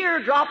 fear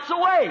drops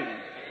away.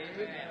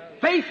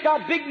 Faith's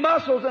got big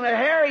muscles and a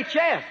hairy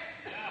chest.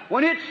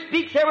 When it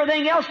speaks,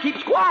 everything else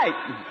keeps quiet.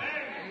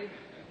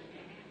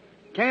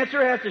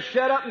 Cancer has to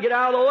shut up and get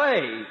out of the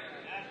way.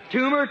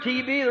 Tumor,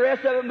 TB, the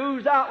rest of it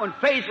moves out. When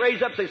faith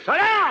raises up and says, "Sit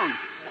down!"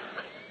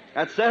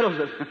 That settles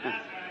it.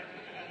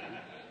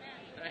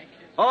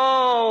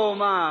 Oh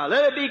my,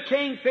 let it be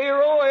King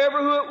Pharaoh or ever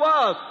who it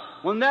was.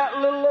 When that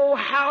little old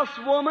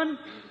housewoman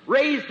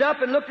raised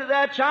up and looked at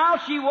that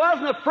child, she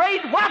wasn't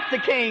afraid what the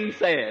king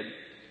said.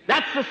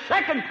 That's the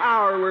second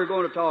power we're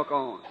going to talk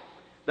on.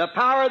 The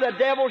power of the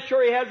devil,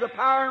 sure, he has the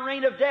power and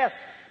reign of death.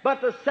 But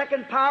the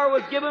second power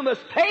was given us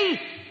faith.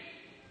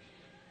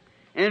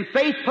 And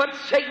faith puts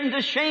Satan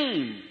to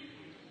shame.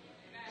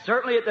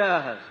 Certainly it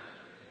does.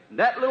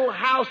 That little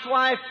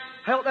housewife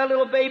held that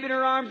little baby in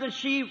her arms, and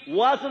she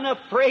wasn't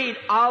afraid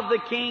of the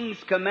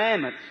king's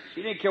commandments.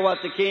 She didn't care what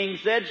the king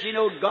said. She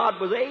knew God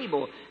was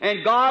able,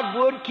 and God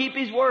would keep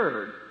His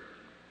word.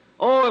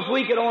 Oh, if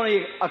we could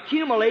only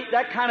accumulate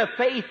that kind of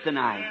faith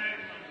tonight.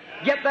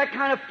 Get that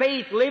kind of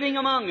faith living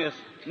among us,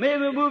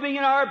 maybe moving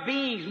in our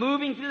beings,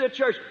 moving through the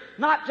church.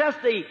 Not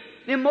just the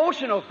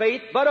emotional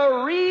faith, but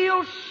a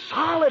real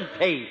solid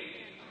faith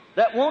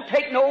that won't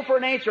take no for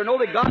an answer. Know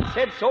that God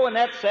said so, and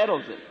that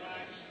settles it.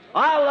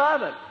 I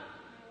love it.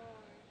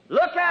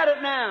 Look at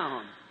it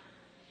now.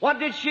 What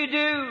did she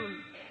do?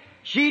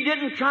 She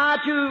didn't try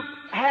to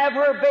have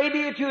her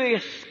baby to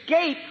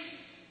escape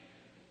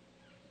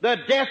the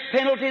death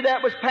penalty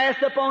that was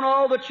passed upon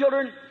all the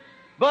children,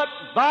 but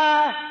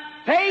by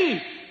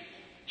faith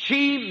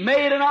she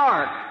made an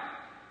ark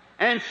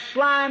and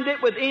slimed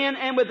it within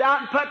and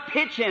without and put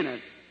pitch in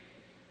it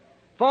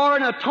for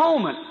an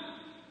atonement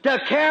to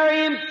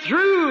carry him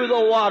through the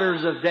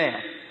waters of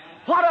death.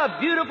 What a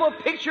beautiful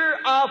picture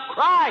of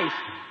Christ.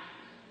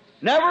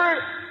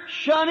 Never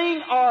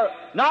shunning or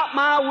not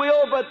my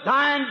will but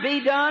thine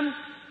be done.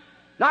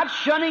 Not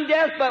shunning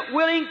death but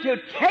willing to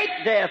take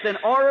death in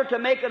order to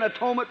make an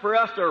atonement for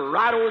us to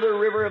ride over the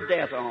river of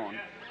death on.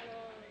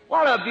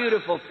 What a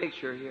beautiful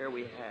picture here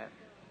we have.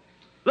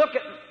 Look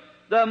at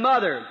the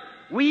mother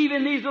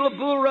weaving these little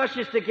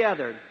bulrushes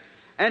together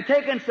and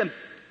taking some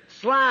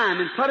slime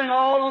and putting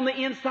all on the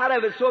inside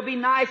of it so it'll be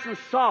nice and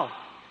soft,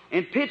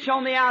 and pitch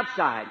on the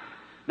outside.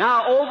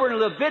 Now over in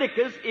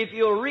Leviticus, if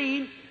you'll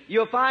read,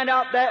 you'll find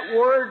out that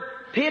word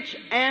pitch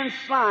and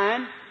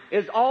slime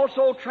is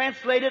also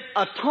translated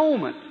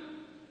atonement.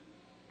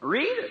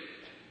 Read it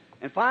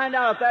and find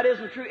out if that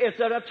isn't true. It's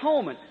an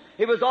atonement.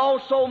 It was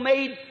also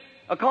made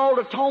called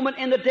atonement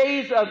in the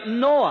days of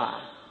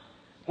Noah.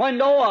 When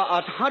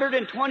Noah,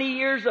 120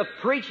 years of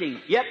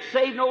preaching, yet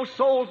saved no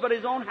souls but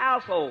his own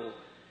household,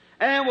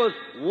 and was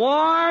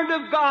warned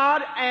of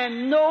God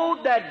and knew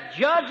that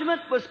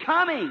judgment was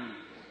coming.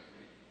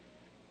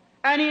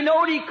 And he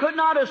knew he could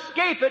not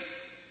escape it,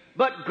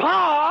 but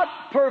God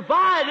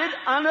provided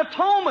an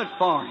atonement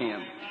for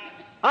him.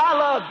 I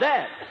love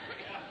that.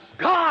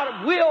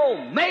 God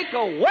will make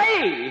a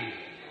way.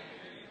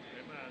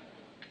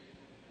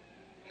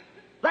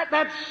 Let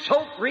that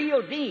soak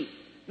real deep.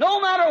 No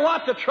matter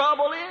what the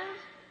trouble is,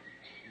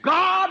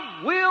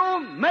 God will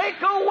make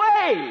a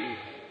way.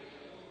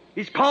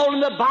 He's called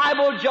in the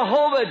Bible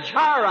Jehovah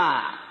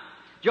Jireh.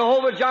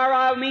 Jehovah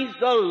Jireh means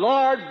the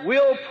Lord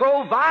will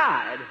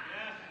provide.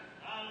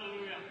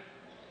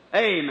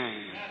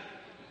 Amen.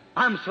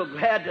 I'm so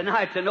glad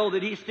tonight to know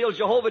that He's still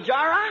Jehovah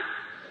Jireh.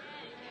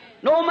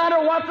 No matter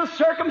what the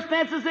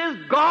circumstances is,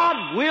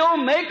 God will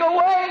make a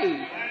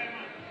way.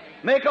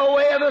 Make a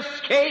way of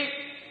escape.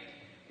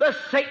 The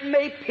Satan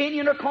may pin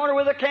you in a corner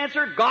with a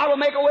cancer, God will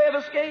make a way of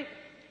escape.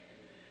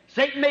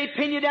 Satan may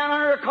pin you down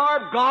under a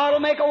car, God will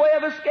make a way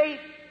of escape.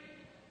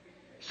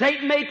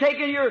 Satan may take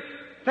your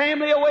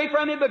family away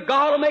from you, but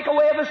God will make a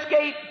way of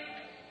escape.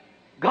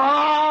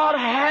 God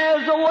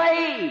has a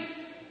way.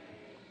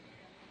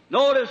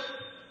 Notice.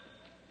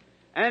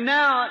 And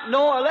now,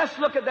 Noah, let's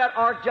look at that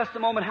ark just a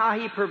moment, how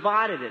he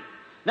provided it.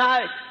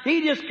 Now,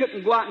 he just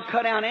couldn't go out and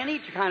cut down any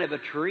kind of a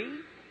tree,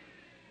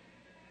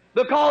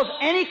 because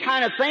any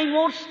kind of thing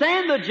won't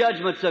stand the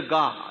judgments of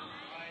God.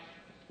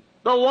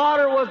 The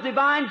water was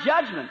divine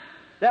judgment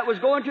that was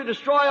going to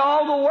destroy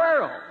all the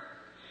world.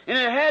 And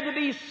it had to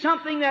be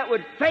something that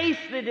would face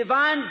the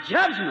divine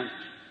judgment.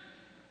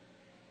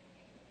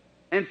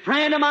 And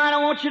friend of mine, I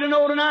want you to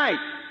know tonight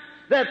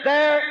that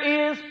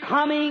there is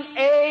coming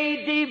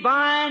a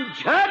divine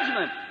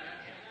judgment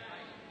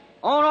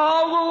on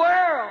all the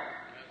world.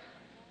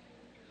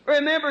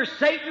 Remember,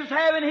 Satan's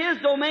having his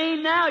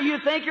domain now. You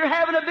think you're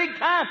having a big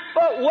time,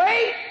 but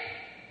wait!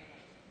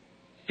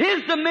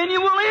 His dominion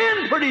will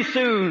end pretty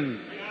soon.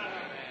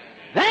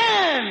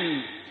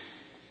 Then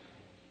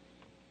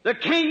the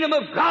kingdom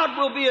of God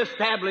will be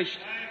established.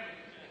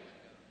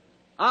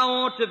 I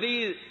want to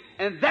be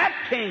in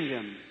that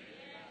kingdom.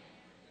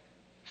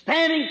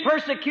 Standing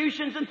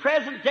persecutions in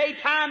present day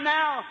time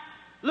now,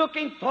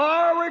 looking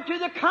forward to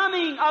the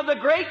coming of the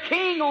great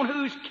King on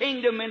whose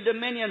kingdom and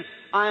dominion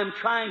I am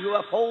trying to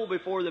uphold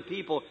before the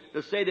people,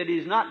 to say that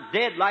He's not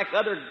dead like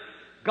other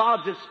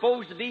gods are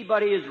supposed to be,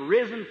 but He is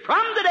risen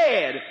from the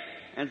dead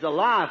and is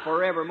alive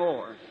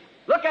forevermore.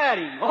 Look at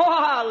Him. Oh,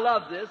 I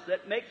love this.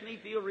 That makes me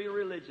feel real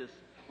religious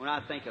when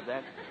I think of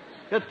that.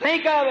 To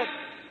think of it.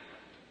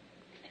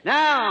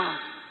 Now,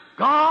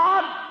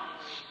 God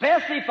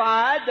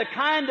specified the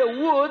kind of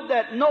wood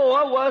that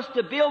Noah was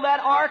to build that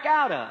ark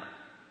out of.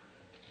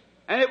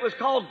 And it was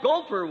called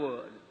gopher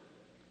wood.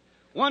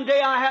 One day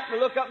I happened to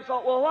look up and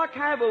thought, well, what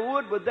kind of a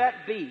wood would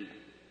that be?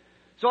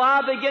 So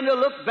I began to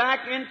look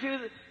back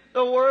into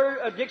the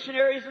word,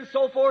 dictionaries and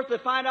so forth to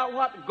find out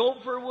what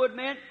gopher wood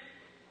meant.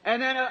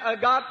 And then I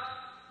got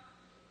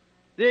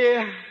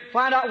to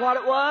find out what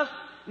it was.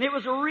 And it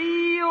was a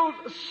real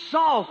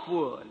soft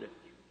wood.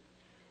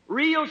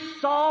 Real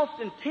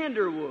soft and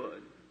tender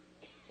wood.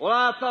 Well,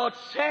 I thought,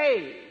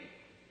 say,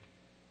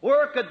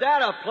 where could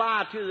that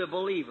apply to the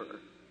believer?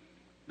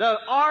 The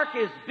ark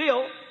is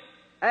built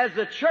as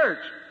the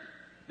church.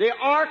 The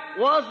ark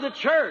was the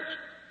church.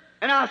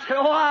 And I said,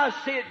 oh, I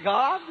see it,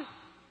 God.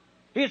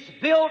 It's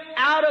built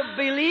out of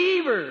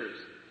believers.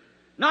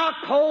 Not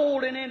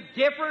cold and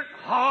indifferent,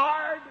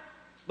 hard,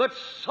 but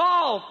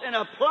soft and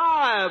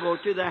pliable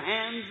to the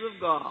hands of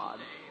God.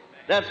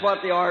 That's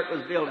what the ark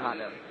was built out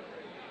of.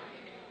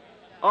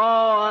 Oh,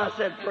 I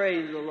said,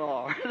 praise the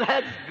Lord.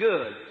 That's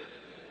good.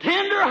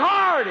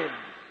 Tender-hearted.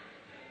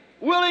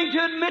 Willing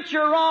to admit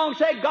you're wrong.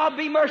 Say, God,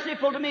 be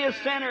merciful to me, a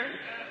sinner.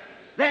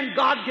 Then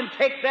God can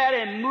take that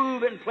and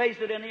move it and place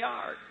it in the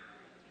ark.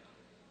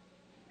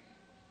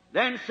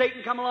 Then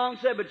Satan come along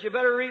and said, but you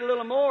better read a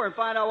little more and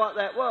find out what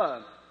that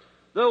was.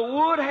 The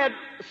wood had,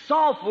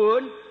 soft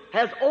wood,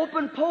 has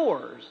open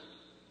pores.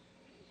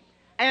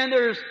 And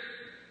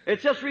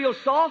it's just real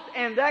soft,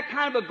 and that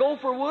kind of a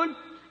gopher wood,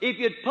 if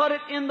you'd put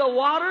it in the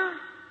water,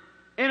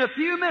 in a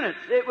few minutes,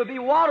 it would be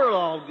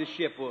waterlogged, the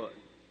ship would.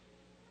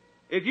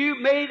 If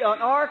you made an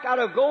ark out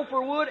of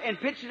gopher wood and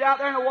pitched it out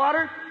there in the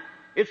water,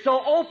 it's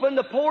so open,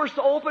 the pores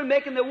so open,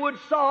 making the wood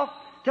soft,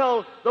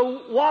 till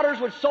the waters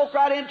would soak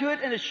right into it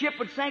and the ship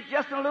would sink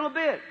just in a little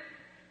bit.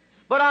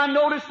 But I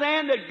noticed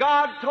then that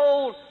God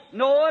told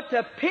Noah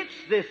to pitch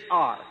this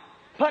ark.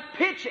 Put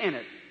pitch in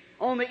it,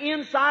 on the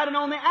inside and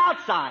on the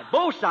outside,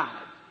 both sides.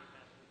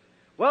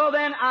 Well,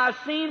 then I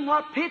seen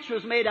what pitch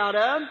was made out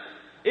of.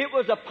 It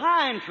was a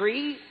pine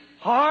tree,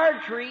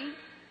 hard tree,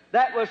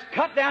 that was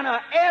cut down an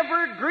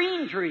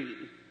evergreen tree,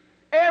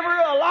 ever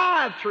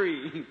alive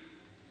tree.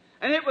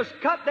 And it was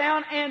cut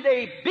down, and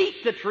they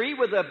beat the tree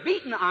with a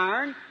beating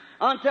iron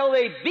until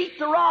they beat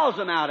the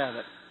rosin out of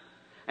it.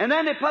 And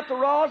then they put the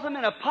rosin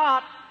in a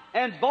pot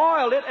and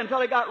boiled it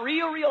until it got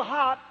real, real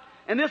hot.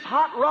 And this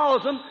hot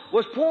rosin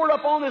was poured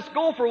up on this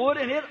gopher wood,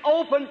 and it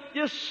opened,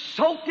 just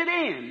soaked it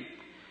in.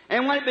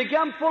 And when it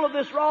became full of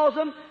this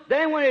rosin,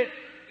 then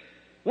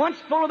once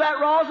full of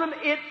that rosin,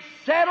 it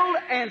settled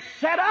and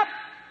set up.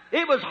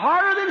 It was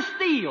harder than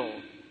steel.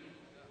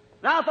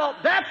 Now I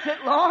thought, that's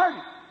it, Lord.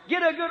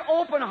 Get a good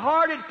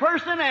open-hearted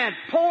person and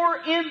pour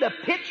in the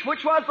pitch,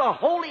 which was the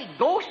Holy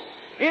Ghost,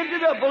 into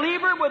the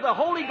believer with the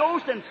Holy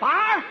Ghost and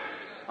fire,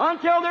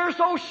 until they're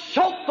so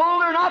soaked full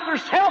they're not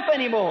theirself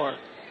anymore.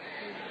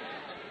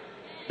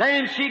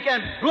 Then she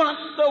can blunt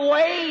the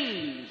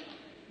waves,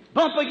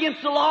 bump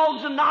against the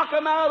logs and knock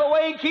them out of the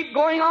way and keep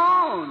going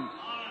on.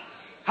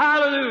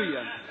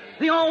 Hallelujah.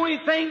 The only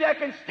thing that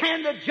can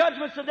stand the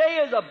judgments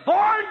today is a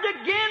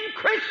born-again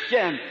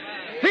Christian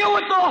filled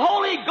with the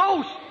Holy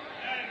Ghost.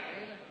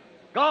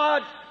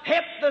 God's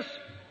kept the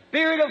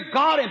Spirit of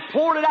God and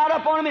poured it out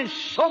upon him and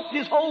soaked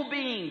his whole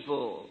being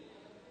full.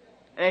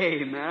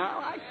 Amen.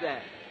 I like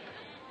that.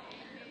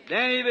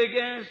 Then he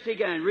begins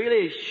to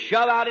really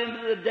shove out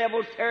into the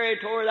devil's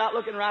territory without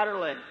looking right or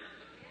left.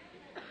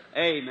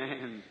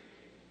 Amen.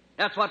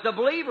 That's what the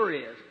believer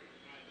is.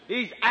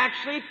 He's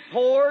actually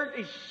poured,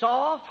 he's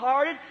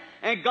soft-hearted,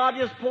 and God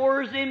just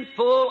pours in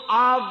full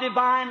of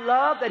divine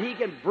love that he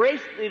can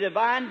brace the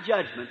divine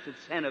judgments that's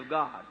sent of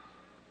God.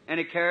 And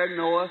it carried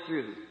Noah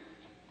through.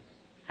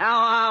 How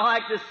I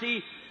like to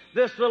see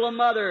this little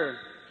mother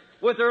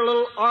with her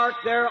little ark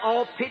there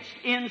all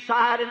pitched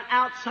inside and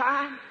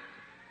outside,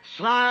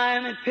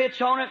 slime and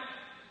pitch on it.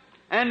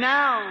 And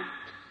now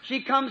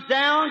she comes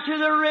down to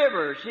the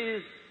river.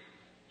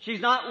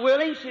 She's not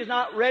willing, she's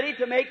not ready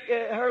to make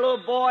her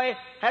little boy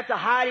have to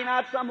hide him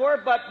out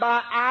somewhere, but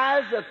by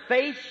eyes of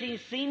faith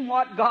she's seen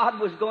what God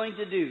was going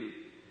to do.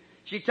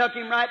 She took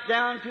him right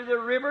down to the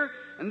river,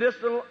 and this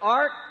little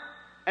ark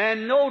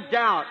And no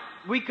doubt,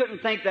 we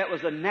couldn't think that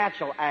was a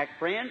natural act,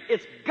 friend.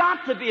 It's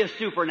got to be a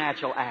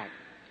supernatural act.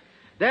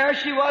 There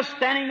she was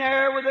standing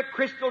there with the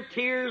crystal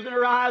tears in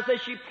her eyes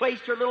as she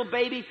placed her little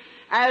baby,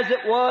 as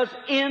it was,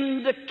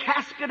 in the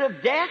casket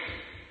of death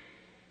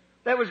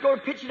that was going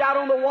to pitch it out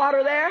on the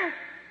water there.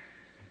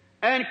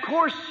 And of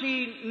course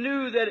she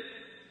knew that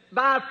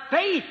by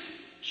faith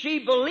she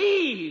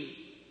believed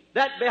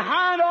that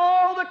behind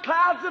all the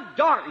clouds of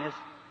darkness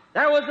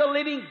there was a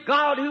living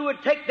God who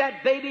would take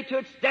that baby to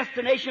its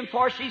destination,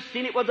 for she's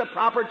seen it was a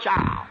proper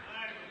child.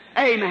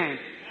 Amen.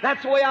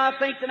 That's the way I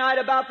think tonight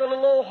about the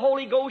little old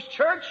Holy Ghost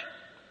church.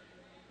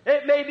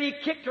 It may be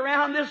kicked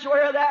around this way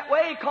or that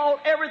way, called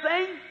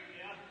everything,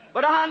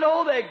 but I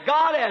know that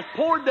God has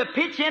poured the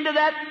pitch into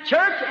that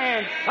church,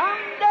 and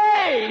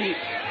someday,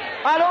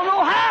 I don't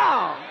know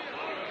how,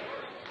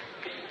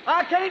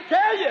 I can't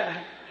tell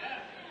you,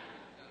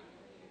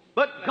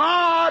 but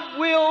God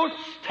will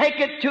take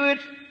it to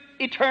its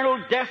eternal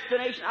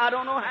destination. I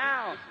don't know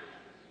how.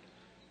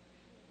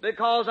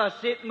 Because I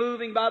see it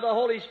moving by the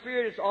Holy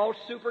Spirit. It's all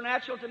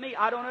supernatural to me.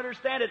 I don't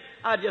understand it.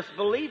 I just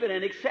believe it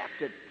and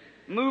accept it.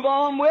 Move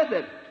on with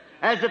it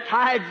as the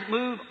tides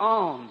move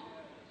on.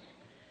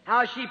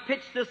 How she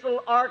pitched this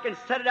little ark and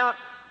set it out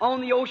on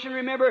the ocean.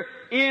 Remember,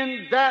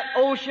 in that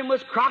ocean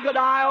was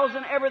crocodiles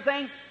and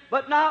everything,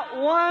 but not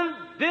one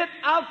bit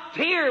of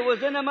fear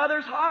was in the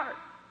mother's heart.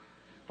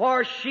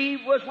 For she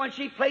was, when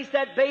she placed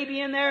that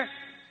baby in there,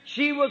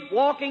 she was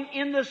walking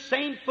in the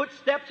same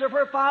footsteps of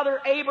her father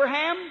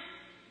Abraham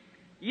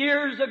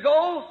years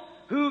ago,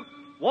 who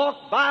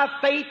walked by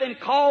faith and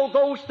called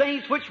those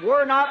things which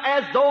were not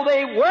as though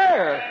they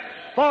were.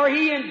 For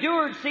he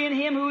endured seeing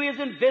him who is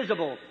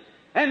invisible.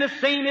 And the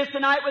same is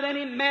tonight with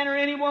any man or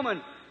any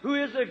woman who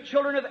is the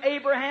children of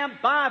Abraham.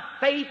 By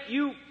faith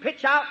you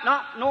pitch out,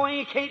 not knowing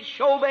you can't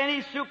show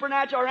any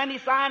supernatural or any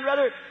sign,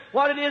 rather,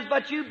 what it is,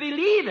 but you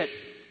believe it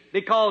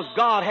because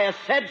God has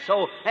said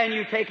so, and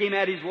you take Him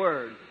at His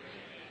word.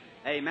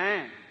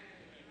 Amen.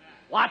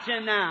 Watch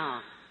Him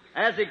now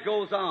as it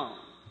goes on.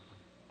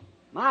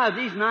 My,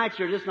 these nights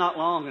are just not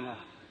long enough.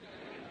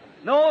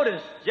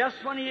 Notice, just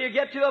when you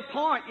get to a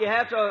point, you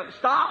have to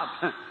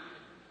stop.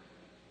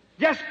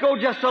 Just go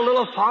just a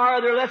little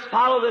farther. Let's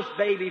follow this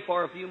baby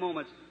for a few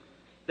moments.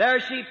 There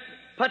she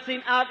puts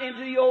him out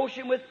into the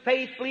ocean with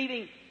faith,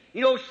 believing.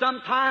 You know,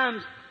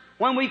 sometimes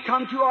when we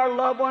come to our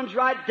loved ones,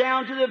 right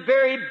down to the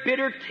very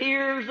bitter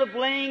tears of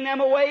laying them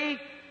away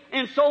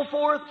and so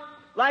forth,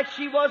 like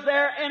she was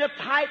there in a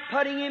tight,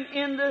 putting him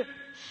in the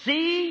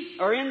sea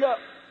or in the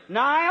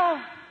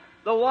Nile,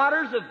 the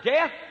waters of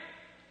death,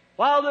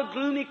 while the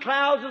gloomy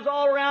clouds was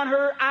all around,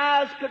 her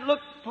eyes could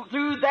look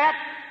through that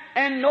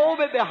and know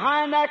that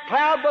behind that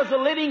cloud was the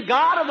living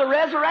God of the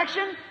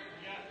resurrection.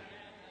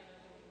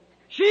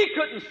 She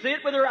couldn't see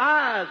it with her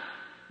eyes,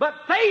 but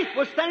faith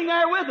was standing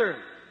there with her.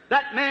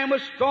 That man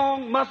with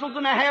strong muscles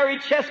and a hairy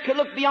chest could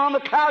look beyond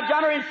the clouds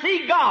yonder and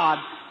see God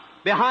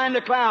behind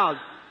the clouds.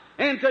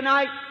 And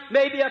tonight,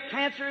 maybe a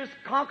cancer has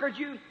conquered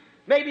you.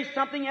 Maybe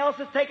something else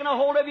has taken a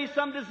hold of you,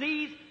 some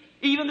disease,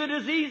 even the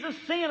disease of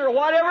sin or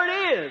whatever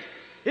it is.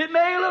 It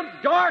may look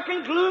dark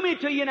and gloomy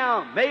to you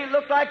now. May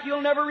look like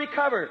you'll never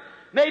recover.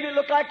 Maybe it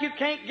look like you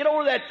can't get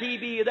over that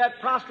TB, that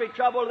prostate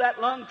trouble,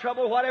 that lung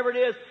trouble, whatever it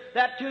is,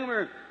 that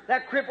tumor,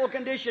 that crippled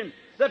condition.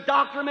 The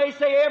doctor may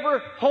say every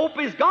hope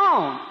is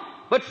gone.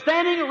 But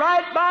standing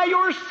right by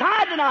your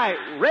side tonight,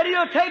 ready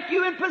to take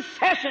you in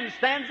possession,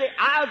 stands the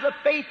eyes of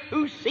faith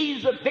who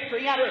sees the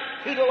victory out of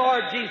to the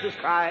Lord Jesus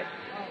Christ.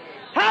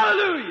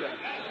 Hallelujah!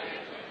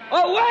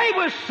 Away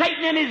with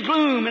Satan and his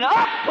gloom, and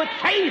up with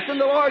faith in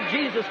the Lord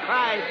Jesus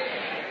Christ.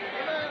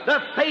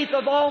 The faith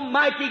of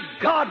Almighty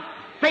God.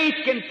 Faith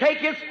can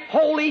take its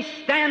holy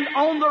stand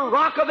on the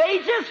rock of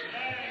ages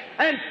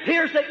and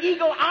pierce the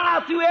eagle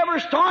eye through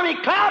every stormy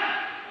cloud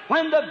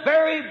when the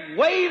very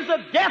waves of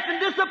death and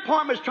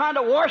disappointment is trying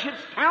to wash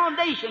its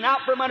foundation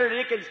out from under it.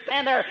 It can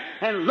stand there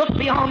and look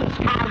beyond the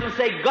skies and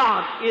say,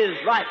 God is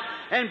right,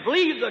 and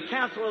believe the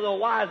counsel of the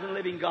wise and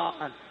living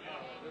God.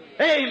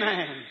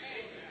 Amen.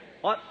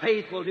 What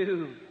faith will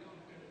do.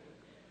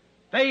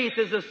 Faith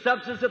is the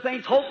substance of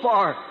things hoped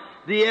for,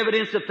 the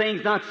evidence of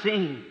things not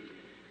seen.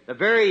 The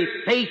very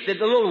faith, that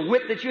the little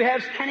whip that you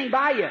have standing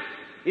by you,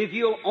 if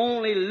you'll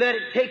only let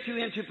it take you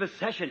into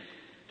possession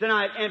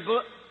tonight and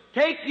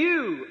take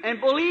you and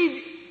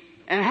believe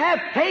and have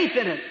faith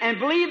in it and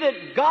believe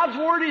that God's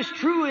Word is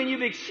true and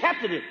you've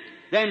accepted it,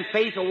 then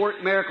faith will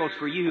work miracles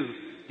for you.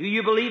 Do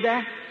you believe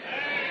that?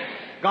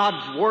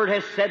 God's Word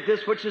has said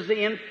this, which is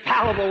the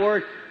infallible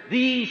Word.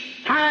 These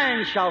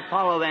signs shall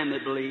follow them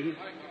that believe.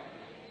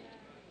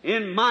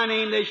 In my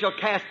name they shall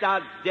cast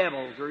out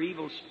devils or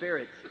evil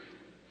spirits,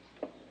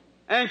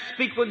 and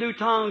speak with new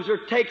tongues, or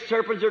take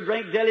serpents, or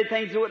drink deadly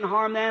things that wouldn't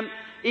harm them.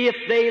 If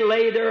they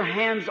lay their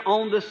hands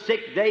on the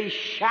sick, they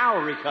shall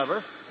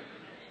recover.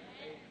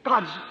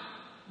 God's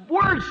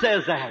Word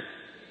says that.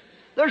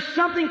 There's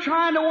something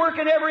trying to work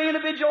in every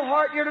individual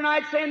heart here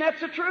tonight saying that's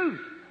the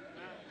truth.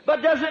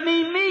 But does it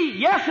mean me?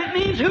 Yes, it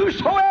means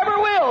whosoever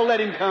will, let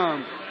him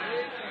come.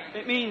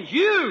 It means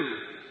you.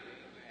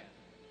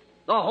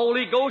 The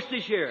Holy Ghost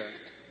is here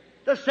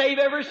to save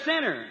every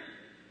sinner,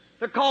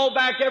 to call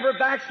back every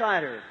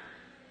backslider,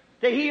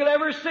 to heal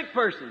every sick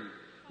person.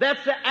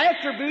 That's the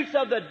attributes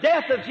of the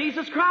death of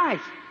Jesus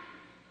Christ.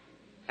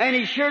 And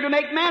He's sure to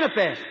make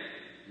manifest.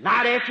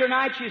 Night after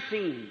night you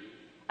see Him.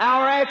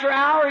 Hour after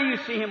hour you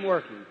see Him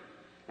working.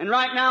 And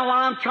right now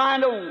while I'm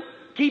trying to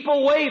keep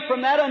away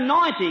from that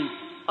anointing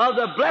of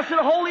the blessed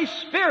Holy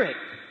Spirit,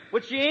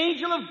 which the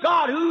angel of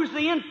God, who's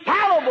the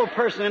infallible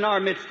person in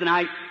our midst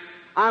tonight,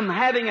 I'm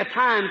having a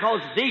time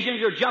because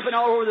visions are jumping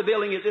all over the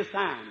building at this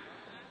time.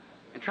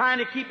 And trying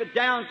to keep it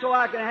down so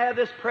I can have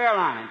this prayer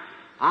line.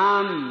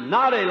 I'm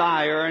not a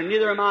liar and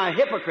neither am I a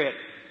hypocrite.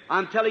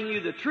 I'm telling you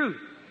the truth.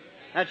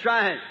 That's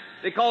right.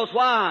 Because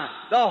why?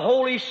 The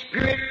Holy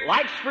Spirit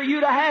likes for you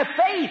to have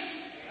faith.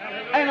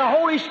 And the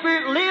Holy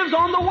Spirit lives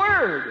on the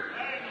Word.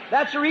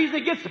 That's the reason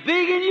it gets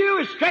big in you.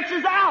 It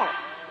stretches out.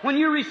 When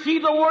you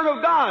receive the Word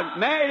of God,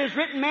 it is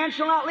written, man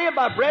shall not live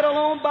by bread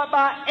alone, but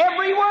by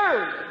every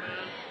word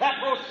that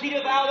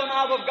proceedeth out of the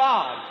mouth of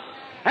God.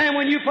 And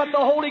when you put the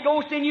Holy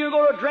Ghost in you and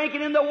go to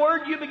drinking in the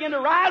Word, you begin to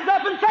rise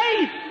up in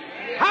faith.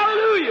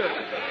 Hallelujah.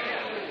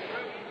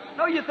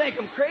 No, you think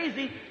I'm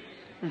crazy.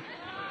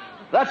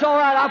 That's all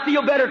right. I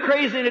feel better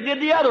crazy than it did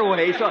the other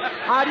way, so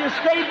I just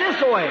stayed this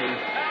way.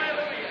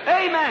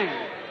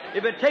 Amen.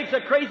 If it takes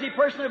a crazy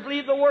person to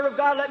believe the Word of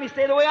God, let me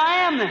stay the way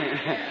I am then.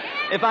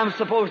 If I'm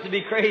supposed to be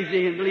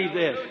crazy and believe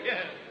this.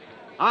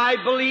 I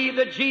believe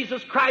that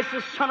Jesus Christ,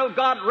 the Son of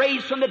God,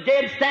 raised from the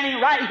dead, standing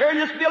right here in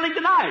this building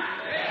tonight.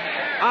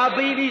 I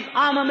believe He's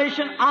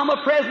omniscient,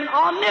 omnipresent,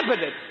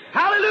 omnipotent.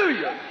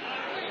 Hallelujah.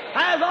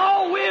 Has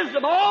all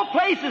wisdom, all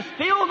places,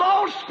 fills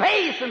all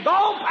space, and is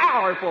all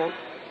powerful.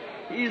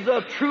 He's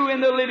the true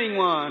and the living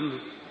one.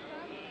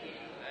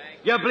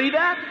 You believe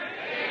that?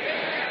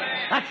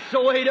 That's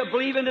the way to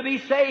believe and to be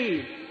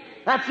saved.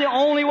 That's the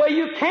only way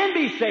you can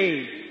be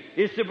saved,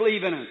 is to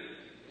believe in Him.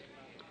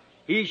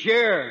 He's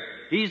here.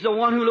 He's the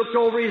one who looked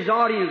over His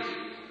audience.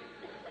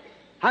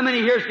 How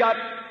many here's got,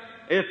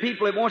 if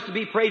people that wants to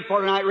be prayed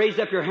for tonight, raise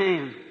up your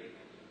hand.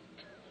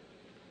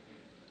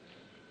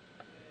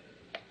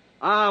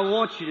 I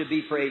want you to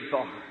be prayed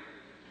for.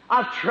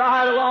 I've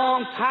tried a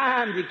long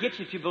time to get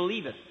you to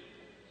believe it.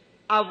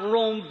 I've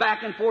roamed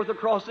back and forth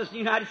across this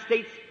United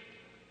States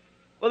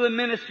with a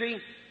ministry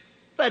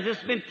that's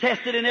just been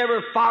tested in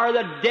every fire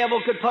the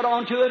devil could put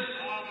onto it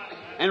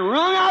and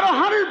rung out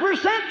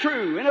 100%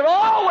 true, and it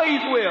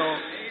always will.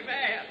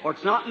 For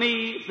it's not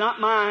me, it's not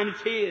mine,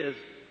 it's His.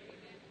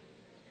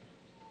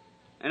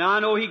 And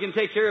I know He can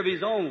take care of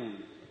His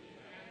own.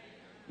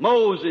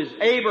 Moses,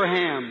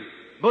 Abraham,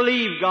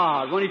 believed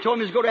God. When He told him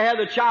He was going to have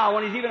the child,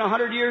 when he's even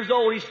 100 years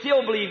old, he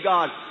still believed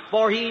God.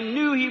 For he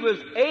knew he was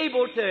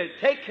able to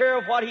take care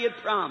of what He had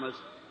promised.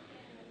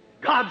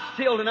 God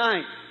still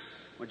tonight.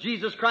 When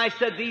Jesus Christ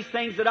said, these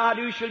things that I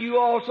do shall you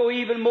also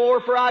even more,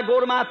 for I go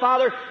to my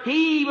Father,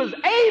 He was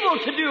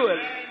able to do it.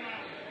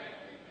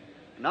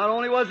 Not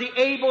only was He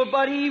able,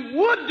 but He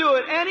would do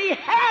it, and He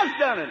has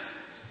done it.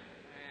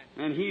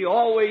 And He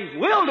always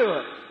will do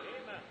it,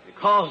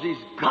 because He's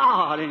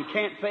God and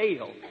can't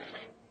fail.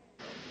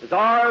 It's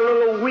our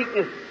little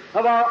weakness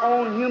of our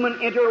own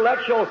human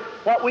intellectual,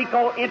 what we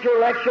call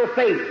intellectual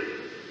faith.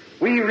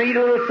 We read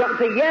a little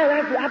something and say,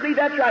 yeah, I believe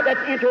that's right,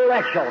 that's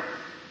intellectual.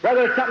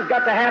 Brother, something's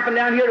got to happen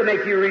down here to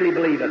make you really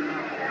believe it.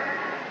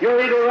 Your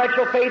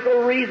intellectual faith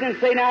will reason and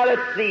say, now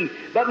let's see.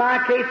 But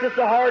my case is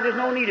so hard, there's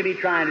no need to be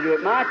trying to do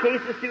it. My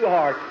case is too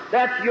hard.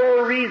 That's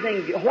your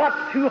reasoning.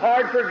 What's too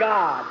hard for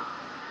God?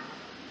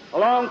 A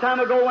long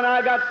time ago when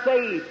I got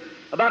saved,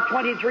 about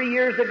 23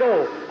 years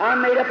ago, I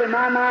made up in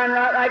my mind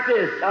right like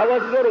this. I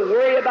wasn't going to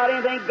worry about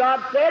anything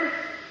God said,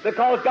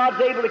 because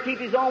God's able to keep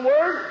His own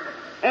word.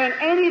 And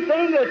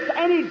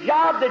any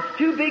job that's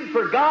too big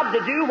for God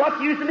to do, what's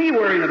the use of me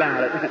worrying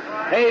about it?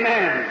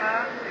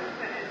 Amen.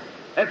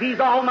 If He's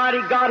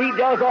Almighty God, He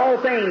does all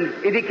things.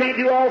 If He can't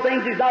do all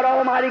things, He's not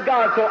Almighty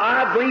God. So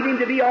I believe Him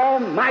to be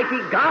Almighty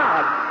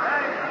God.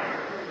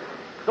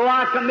 So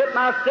I commit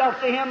myself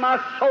to Him, my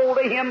soul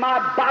to Him, my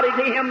body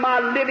to Him, my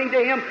living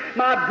to Him,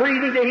 my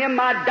breathing to Him,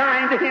 my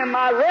dying to Him,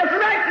 my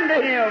resurrection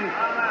to Him.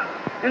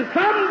 And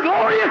some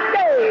glorious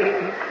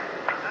day,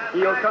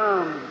 He'll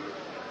come.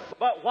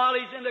 But while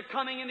He's in the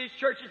coming and His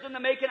church is in the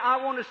making,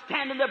 I want to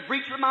stand in the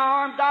breach with my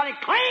arms out and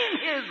claim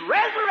His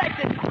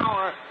resurrected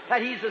power,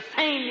 that He's the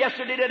same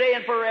yesterday, today,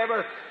 and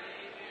forever.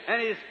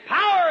 And His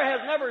power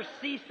has never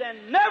ceased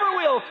and never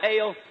will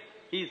fail.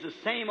 He's the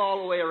same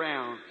all the way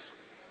around.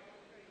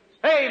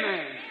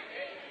 Amen.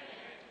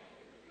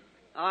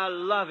 I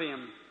love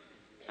Him.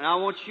 And I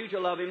want you to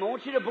love Him. I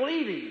want you to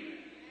believe Him.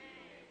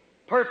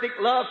 Perfect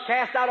love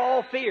casts out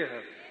all fear.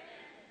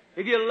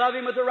 If you love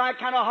Him with the right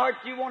kind of heart,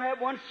 you won't have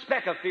one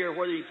speck of fear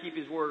whether you keep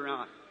His word or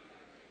not.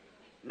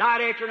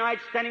 Night after night,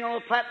 standing on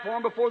the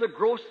platform before the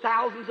gross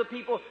thousands of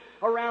people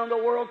around the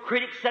world,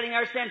 critics sitting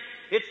there saying,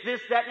 it's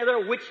this, that, and the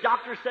other, witch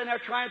doctors sitting there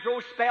trying to throw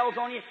spells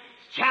on you,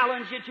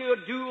 challenge you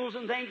to duels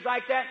and things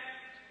like that.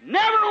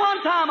 Never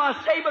one time, I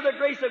say, by the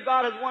grace of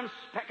God, has one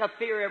speck of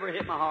fear ever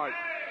hit my heart.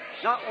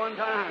 Not one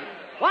time.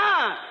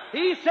 Why?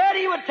 He said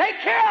He would take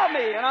care of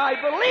me, and I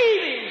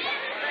believe Him.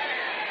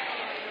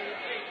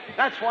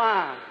 That's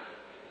why.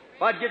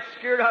 If I'd get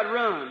scared, I'd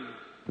run.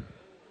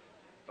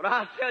 But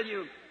I'll tell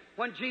you,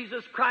 when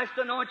Jesus Christ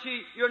anoints you,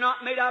 you're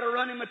not made out of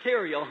running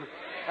material.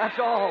 That's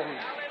all.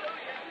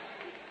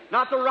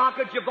 Not the rock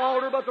of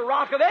Gibraltar, but the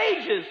rock of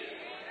ages.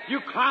 You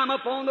climb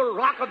up on the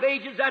rock of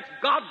ages, that's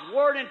God's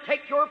Word, and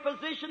take your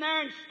position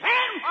there and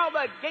stand while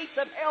the gates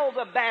of hell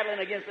are battling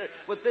against it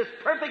with this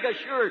perfect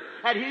assurance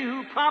that He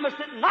who promised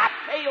it not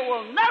fail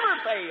will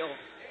never fail.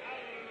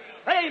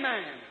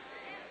 Amen.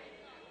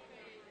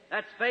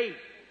 That's faith.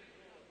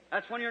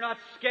 That's when you're not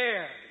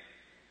scared.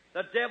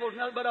 The devil's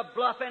nothing but a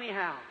bluff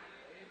anyhow.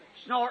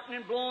 Snorting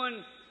and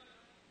blowing.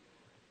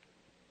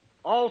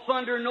 All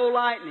thunder, no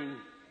lightning.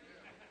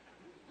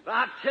 But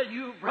I tell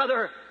you,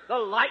 brother, the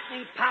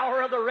lightning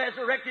power of the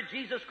resurrected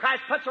Jesus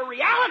Christ puts a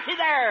reality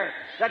there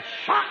that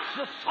shocks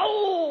the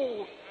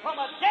soul from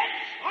a dead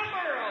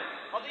slumber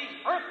of these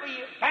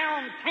earthly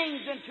bound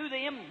things into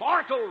the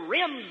immortal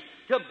realms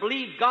to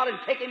believe God and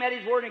take Him at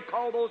His word and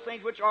call those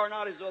things which are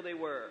not as though they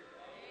were.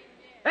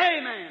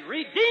 Amen.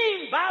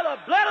 Redeemed by the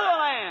blood of the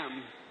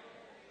Lamb.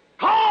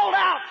 Called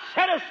out,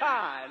 set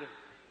aside.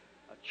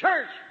 A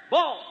church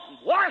bought and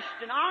washed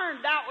and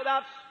ironed out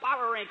without spot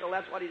or wrinkle.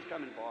 That's what He's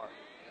coming for.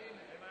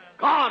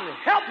 God,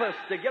 help us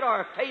to get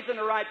our faith in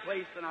the right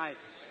place tonight.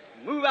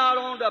 Move out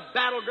on the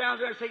battlegrounds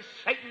there and say,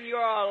 Satan, you're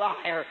a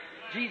liar.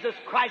 Jesus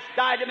Christ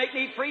died to make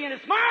me free and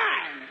it's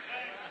mine.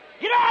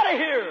 Get out of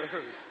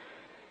here.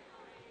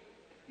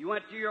 You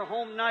went to your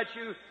home tonight,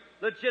 you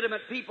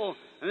legitimate people,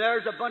 and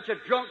there's a bunch of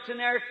drunks in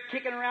there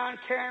kicking around,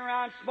 carrying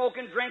around,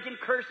 smoking, drinking,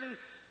 cursing,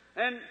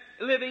 and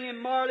living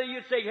immorally.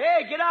 You'd say,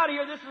 hey, get out of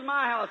here. This is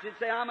my house. You'd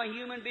say, I'm a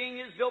human being.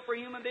 It's built for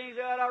human beings. Is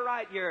that all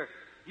right here?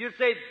 You'd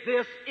say,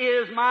 this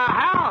is my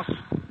house.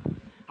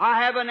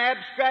 I have an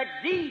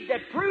abstract deed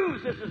that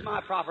proves this is my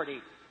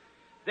property.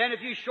 Then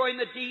if you show him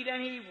the deed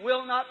and he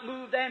will not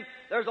move, then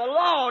there's a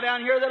law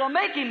down here that'll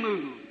make him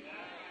move.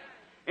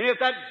 And if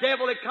that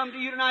devil that come to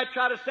you tonight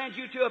try to send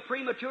you to a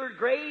premature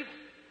grave,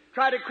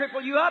 try to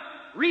cripple you up,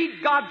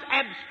 read God's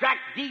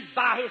abstract deed.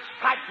 By His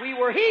stripes we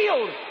were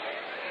healed.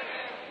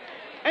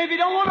 And if you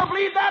don't want to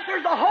believe that,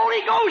 there's the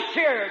Holy Ghost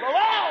here, the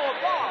law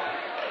of God.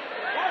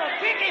 That'll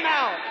kick him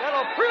out.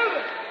 That'll prove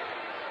it.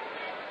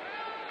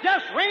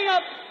 Just ring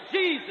up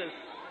Jesus,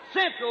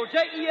 Central,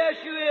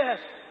 Jesus.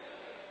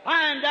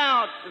 Find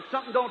out if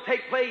something don't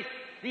take place.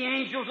 The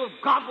angels of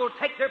God will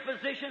take their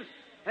positions,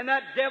 and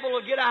that devil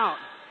will get out.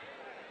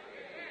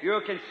 You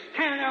can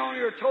stand there on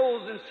your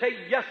toes and say,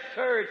 yes,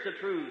 sir, it's the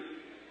truth.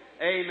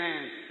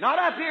 Amen. Not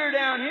up here,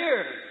 down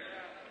here.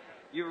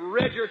 You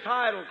read your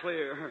title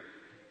clear.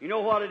 You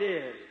know what it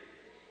is.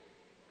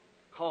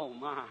 Oh,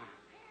 my.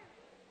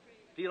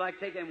 Feel like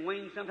taking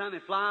wings sometime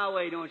and fly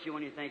away, don't you,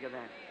 when you think of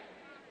that?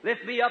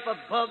 Lift me up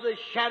above the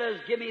shadows.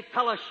 Give me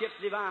fellowship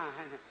divine.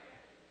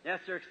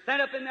 Yes, sir.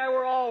 Stand up in there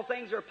where all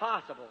things are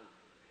possible.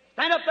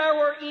 Stand up there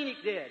where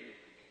Enoch did.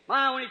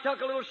 My, when he took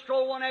a little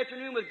stroll one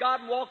afternoon with God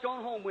and walked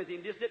on home with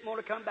Him, just didn't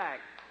want to come back.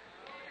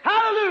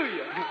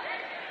 Hallelujah!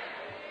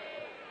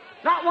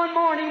 Not one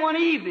morning, one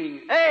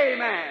evening.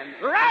 Amen.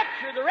 The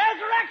rapture, the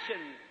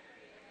resurrection.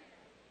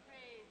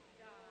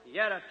 He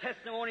had a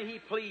testimony he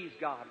pleased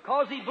God,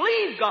 because he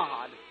believed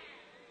God.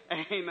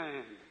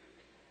 Amen.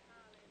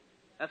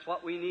 That's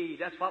what we need.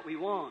 That's what we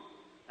want.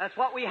 That's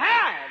what we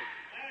have.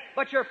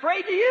 But you're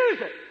afraid to use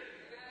it.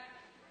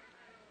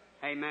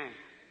 Amen.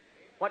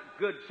 What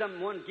good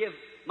someone give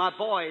my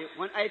boy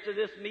when after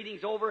this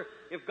meeting's over,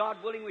 if God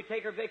willing we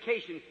take our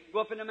vacation, go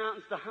up in the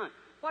mountains to hunt.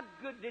 What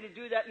good did it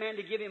do that man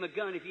to give him a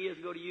gun if he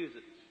isn't going to use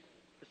it?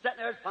 It's sitting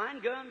there, it's a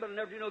fine gun, but it'll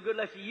never do no good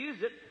unless you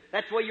use it.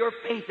 That's where your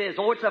faith is.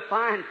 Oh, it's a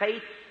fine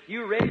faith.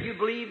 You read, you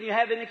believe, you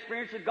have an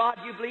experience with God,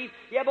 you believe.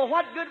 Yeah, but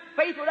what good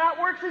faith without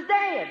works is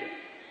dead.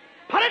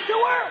 Put it to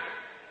work.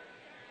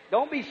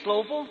 Don't be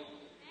slowful.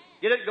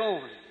 Get it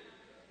going.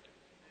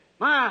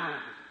 My,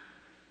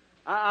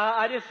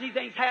 I just see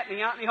things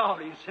happening out in the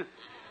audience.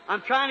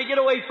 I'm trying to get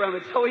away from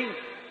it so we can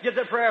get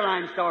the prayer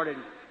line started.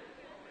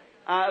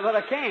 But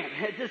I can't.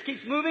 It just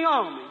keeps moving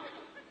on me.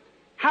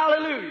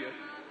 Hallelujah.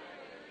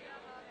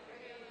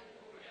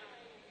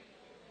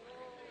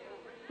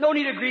 No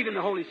need of grieving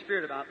the Holy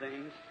Spirit about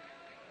things.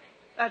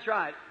 That's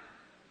right.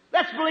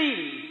 Let's believe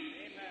Him.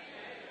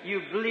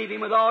 You believe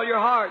Him with all your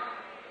heart.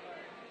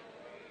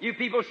 You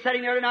people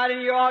sitting there tonight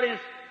in your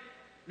audience,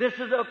 this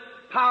is a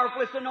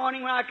powerful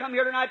anointing. When I come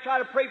here tonight, try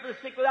to pray for the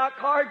sick without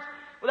cards,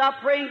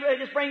 without praying,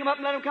 just bring them up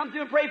and let them come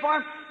through and pray for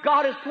them.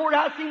 God has poured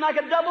out, seemed like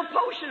a double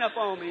potion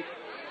upon me.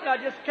 And I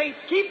just can't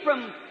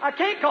I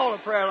can't call a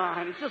prayer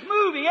line. It's just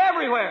moving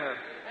everywhere.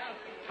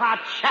 I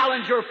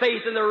challenge your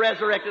faith in the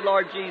resurrected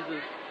Lord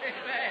Jesus.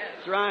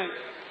 That's right.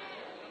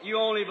 You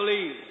only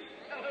believe.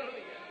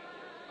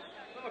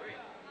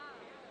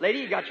 Lady,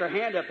 you got your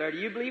hand up there. Do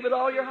you believe with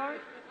all your heart?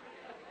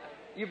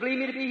 You believe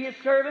me to be His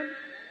servant?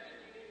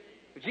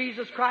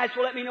 Jesus Christ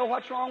will let me know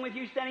what's wrong with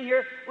you standing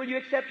here. Will you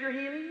accept your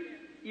healing?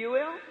 You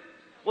will?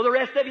 Will the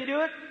rest of you do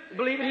it?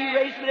 Believe in He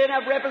raised from the dead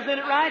and I've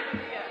represented right?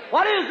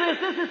 What is this?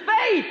 This is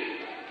faith.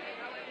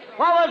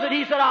 What was it?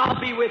 He said, I'll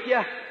be with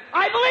you.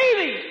 I believe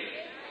Him.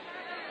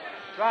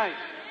 That's right.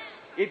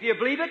 If you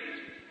believe it,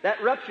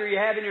 that rupture you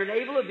have in your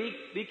navel will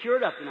be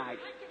cured up tonight.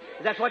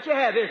 That's what you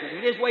have, isn't it?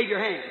 You just wave your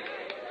hand.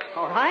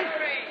 All right?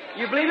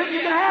 You believe it,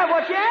 you can have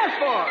what you ask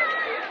for.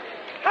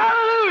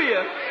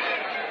 Hallelujah.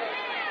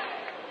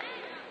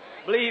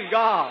 Believe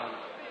God.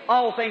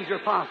 All things are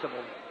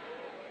possible.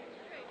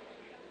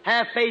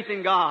 Have faith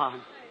in God.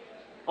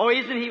 Oh,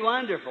 isn't He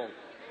wonderful?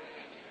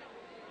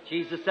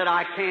 Jesus said,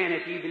 I can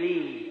if you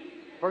believe.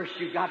 First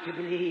you've got to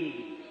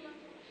believe.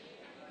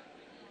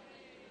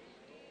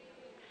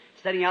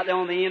 Sitting out there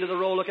on the end of the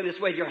row looking this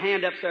way, your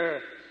hand up,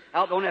 sir.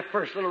 Out on that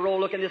first little row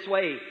looking this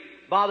way.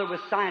 Bothered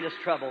with sinus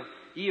trouble.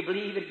 Do you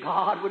believe that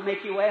God would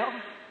make you well?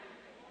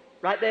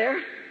 Right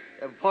there.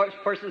 A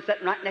person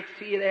sitting right next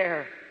to you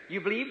there. You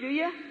believe, do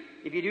you?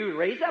 If you do,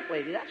 raise up,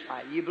 lady. That's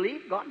right. You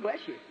believe, God bless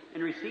you.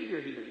 And receive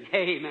your healing.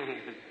 Amen.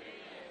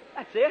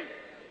 That's it.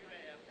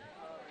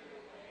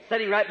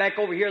 Sitting right back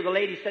over here, the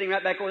lady sitting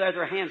right back over there with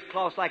her hands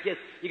crossed like this.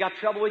 You got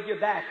trouble with your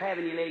back,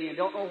 haven't you, lady, and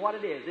don't know what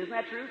it is. Isn't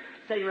that true?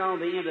 Sitting around on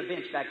the end of the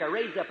bench back there.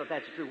 Raise up if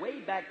that's true.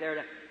 Way back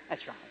there.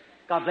 That's right.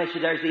 God bless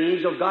you. There's the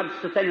angel of God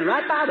standing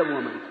right by the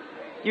woman.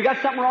 You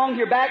got something wrong with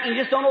your back and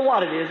you just don't know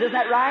what it is. Isn't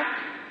that right?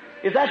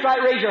 If that's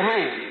right, raise your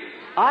hand.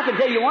 I can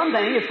tell you one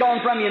thing. It's gone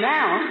from you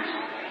now.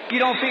 You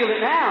don't feel it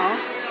now.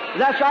 If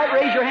that's right,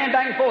 raise your hand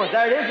back and forth.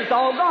 There it is. It's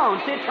all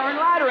gone. See, it turned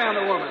right around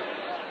the woman.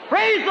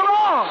 Praise the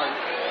Lord.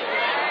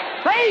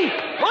 Faith.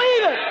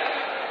 Believe it.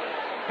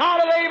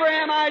 God of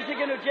Abraham, Isaac,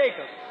 and of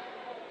Jacob.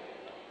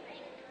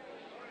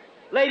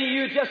 Lady,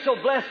 you're just so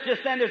blessed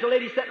just then. There's a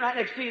lady sitting right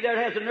next to you there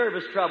that has a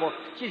nervous trouble.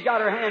 She's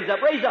got her hands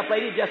up. Raise up,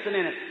 lady, just a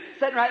minute.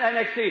 Sitting right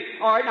next to you.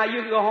 All right, now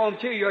you can go home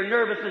too. Your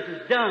nervousness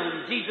is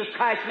done. Jesus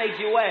Christ made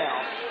you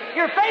well.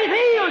 Your faith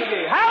heals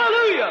you.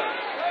 Hallelujah.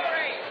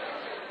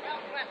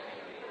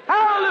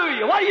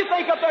 Hallelujah. What do you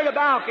think up there in the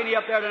balcony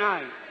up there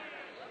tonight?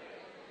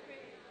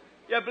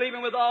 You're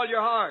believing with all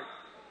your heart.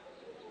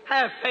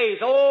 Have faith.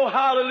 Oh,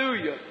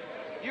 hallelujah.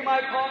 You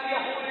might call me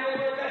a holy over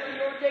the rest of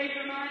your days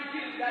or mine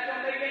too. That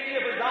don't make any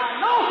difference. I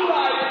know who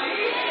I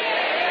believe.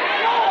 I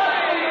know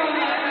what's going on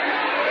now.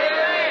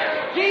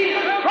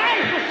 Jesus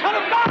Christ, the Son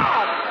of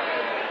God.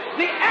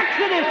 The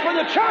Exodus for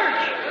the church.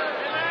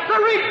 The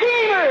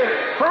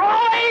Redeemer for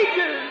all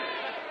ages.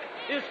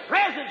 Is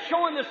present,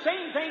 showing the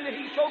same thing that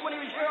He showed when He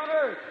was here on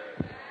earth.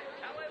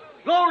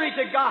 Glory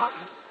to God.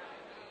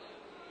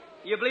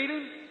 You believe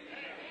Him?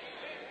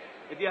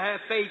 If you have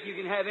faith, you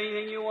can have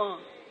anything you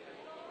want.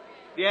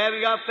 If you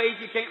haven't got faith,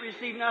 you can't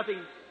receive nothing.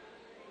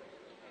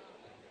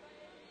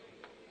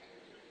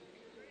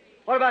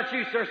 What about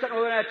you, sir, sitting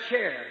over in that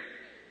chair?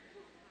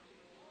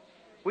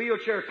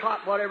 Wheelchair,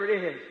 cot, whatever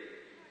it is.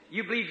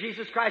 You believe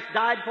Jesus Christ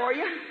died for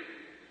you?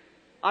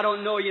 I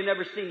don't know, you've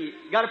never seen you.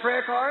 Got a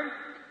prayer card?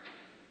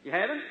 You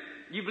haven't?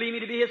 You believe me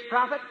to be His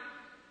prophet?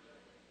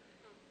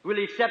 Will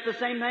He accept the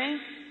same thing?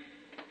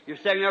 You're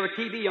sitting there with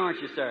TB, aren't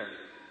you, sir?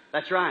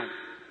 That's right.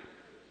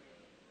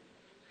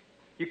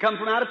 You come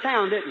from out of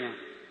town, didn't you?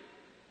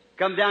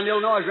 Come down to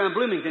Illinois, around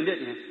Bloomington,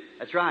 didn't you?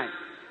 That's right.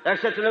 There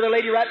sits another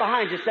lady right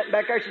behind you, sitting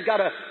back there. She's got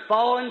a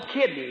fallen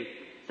kidney.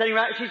 Sitting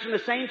right, she's from the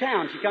same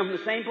town. She comes from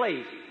the same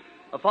place.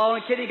 A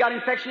fallen kidney got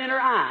infection in her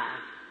eye.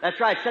 That's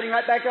right. Sitting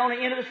right back there on the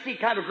end of the seat,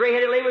 kind of a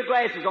gray-headed lady with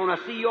glasses on. I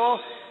see you all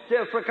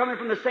for coming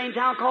from the same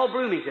town called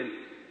Bloomington.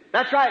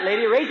 That's right,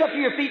 lady. Raise up to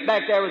your feet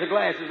back there with the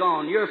glasses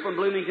on. You're from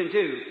Bloomington,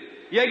 too.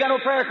 You ain't got no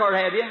prayer card,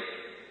 have you?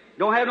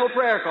 Don't have no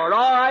prayer card.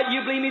 All right,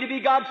 you believe me to be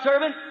God's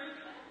servant?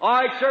 All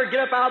right, sir,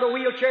 get up out of the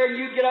wheelchair and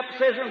you get up,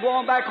 scissor, and go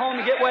on back home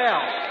and get well.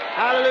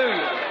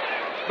 Hallelujah.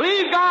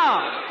 Believe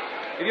God.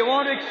 If you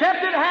want to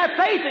accept it, have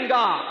faith in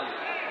God.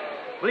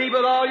 Believe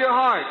with all your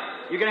heart.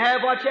 You can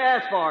have what you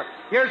ask for.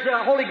 Here's the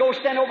Holy Ghost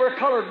standing over a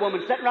colored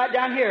woman, sitting right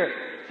down here.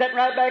 Sitting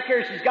right back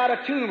here. She's got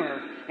a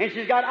tumor. And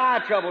she's got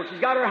eye trouble.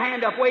 She's got her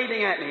hand up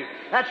waving at me.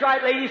 That's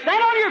right, lady.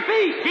 Stand on your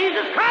feet.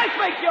 Jesus Christ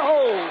makes you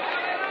whole.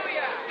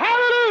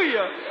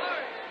 Hallelujah. Hallelujah.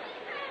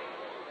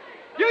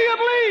 Do you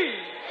believe?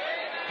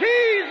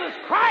 Jesus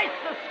Christ,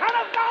 the Son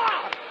of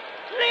God,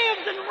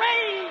 lives and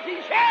reigns.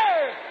 He's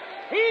here.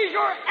 He's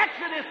your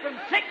exodus from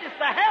sickness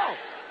to health.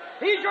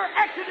 He's your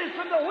exodus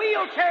from the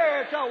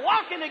wheelchair to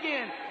walking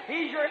again.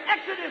 He's your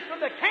exodus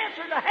from the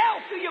cancer to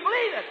health. Do you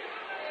believe it?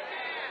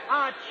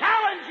 I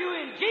challenge you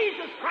in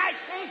Jesus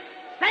Christ's name.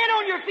 Stand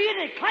on your feet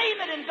and claim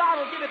it, and God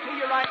will give it to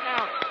you right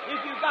now if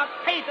you've got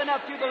faith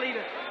enough to believe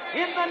it.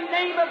 In the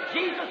name of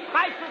Jesus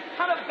Christ, the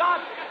Son of God,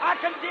 I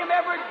condemn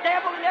every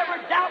devil and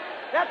every doubt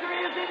that there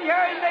is in here,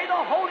 and may the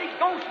Holy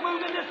Ghost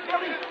move in this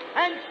building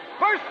and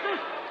burst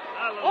this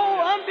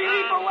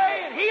unbelief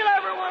away and heal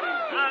everyone.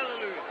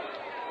 Hallelujah.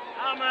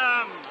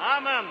 Amen.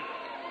 Amen.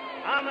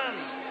 Amen.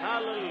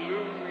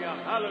 Hallelujah.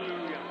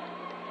 Hallelujah.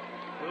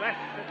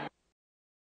 Blessed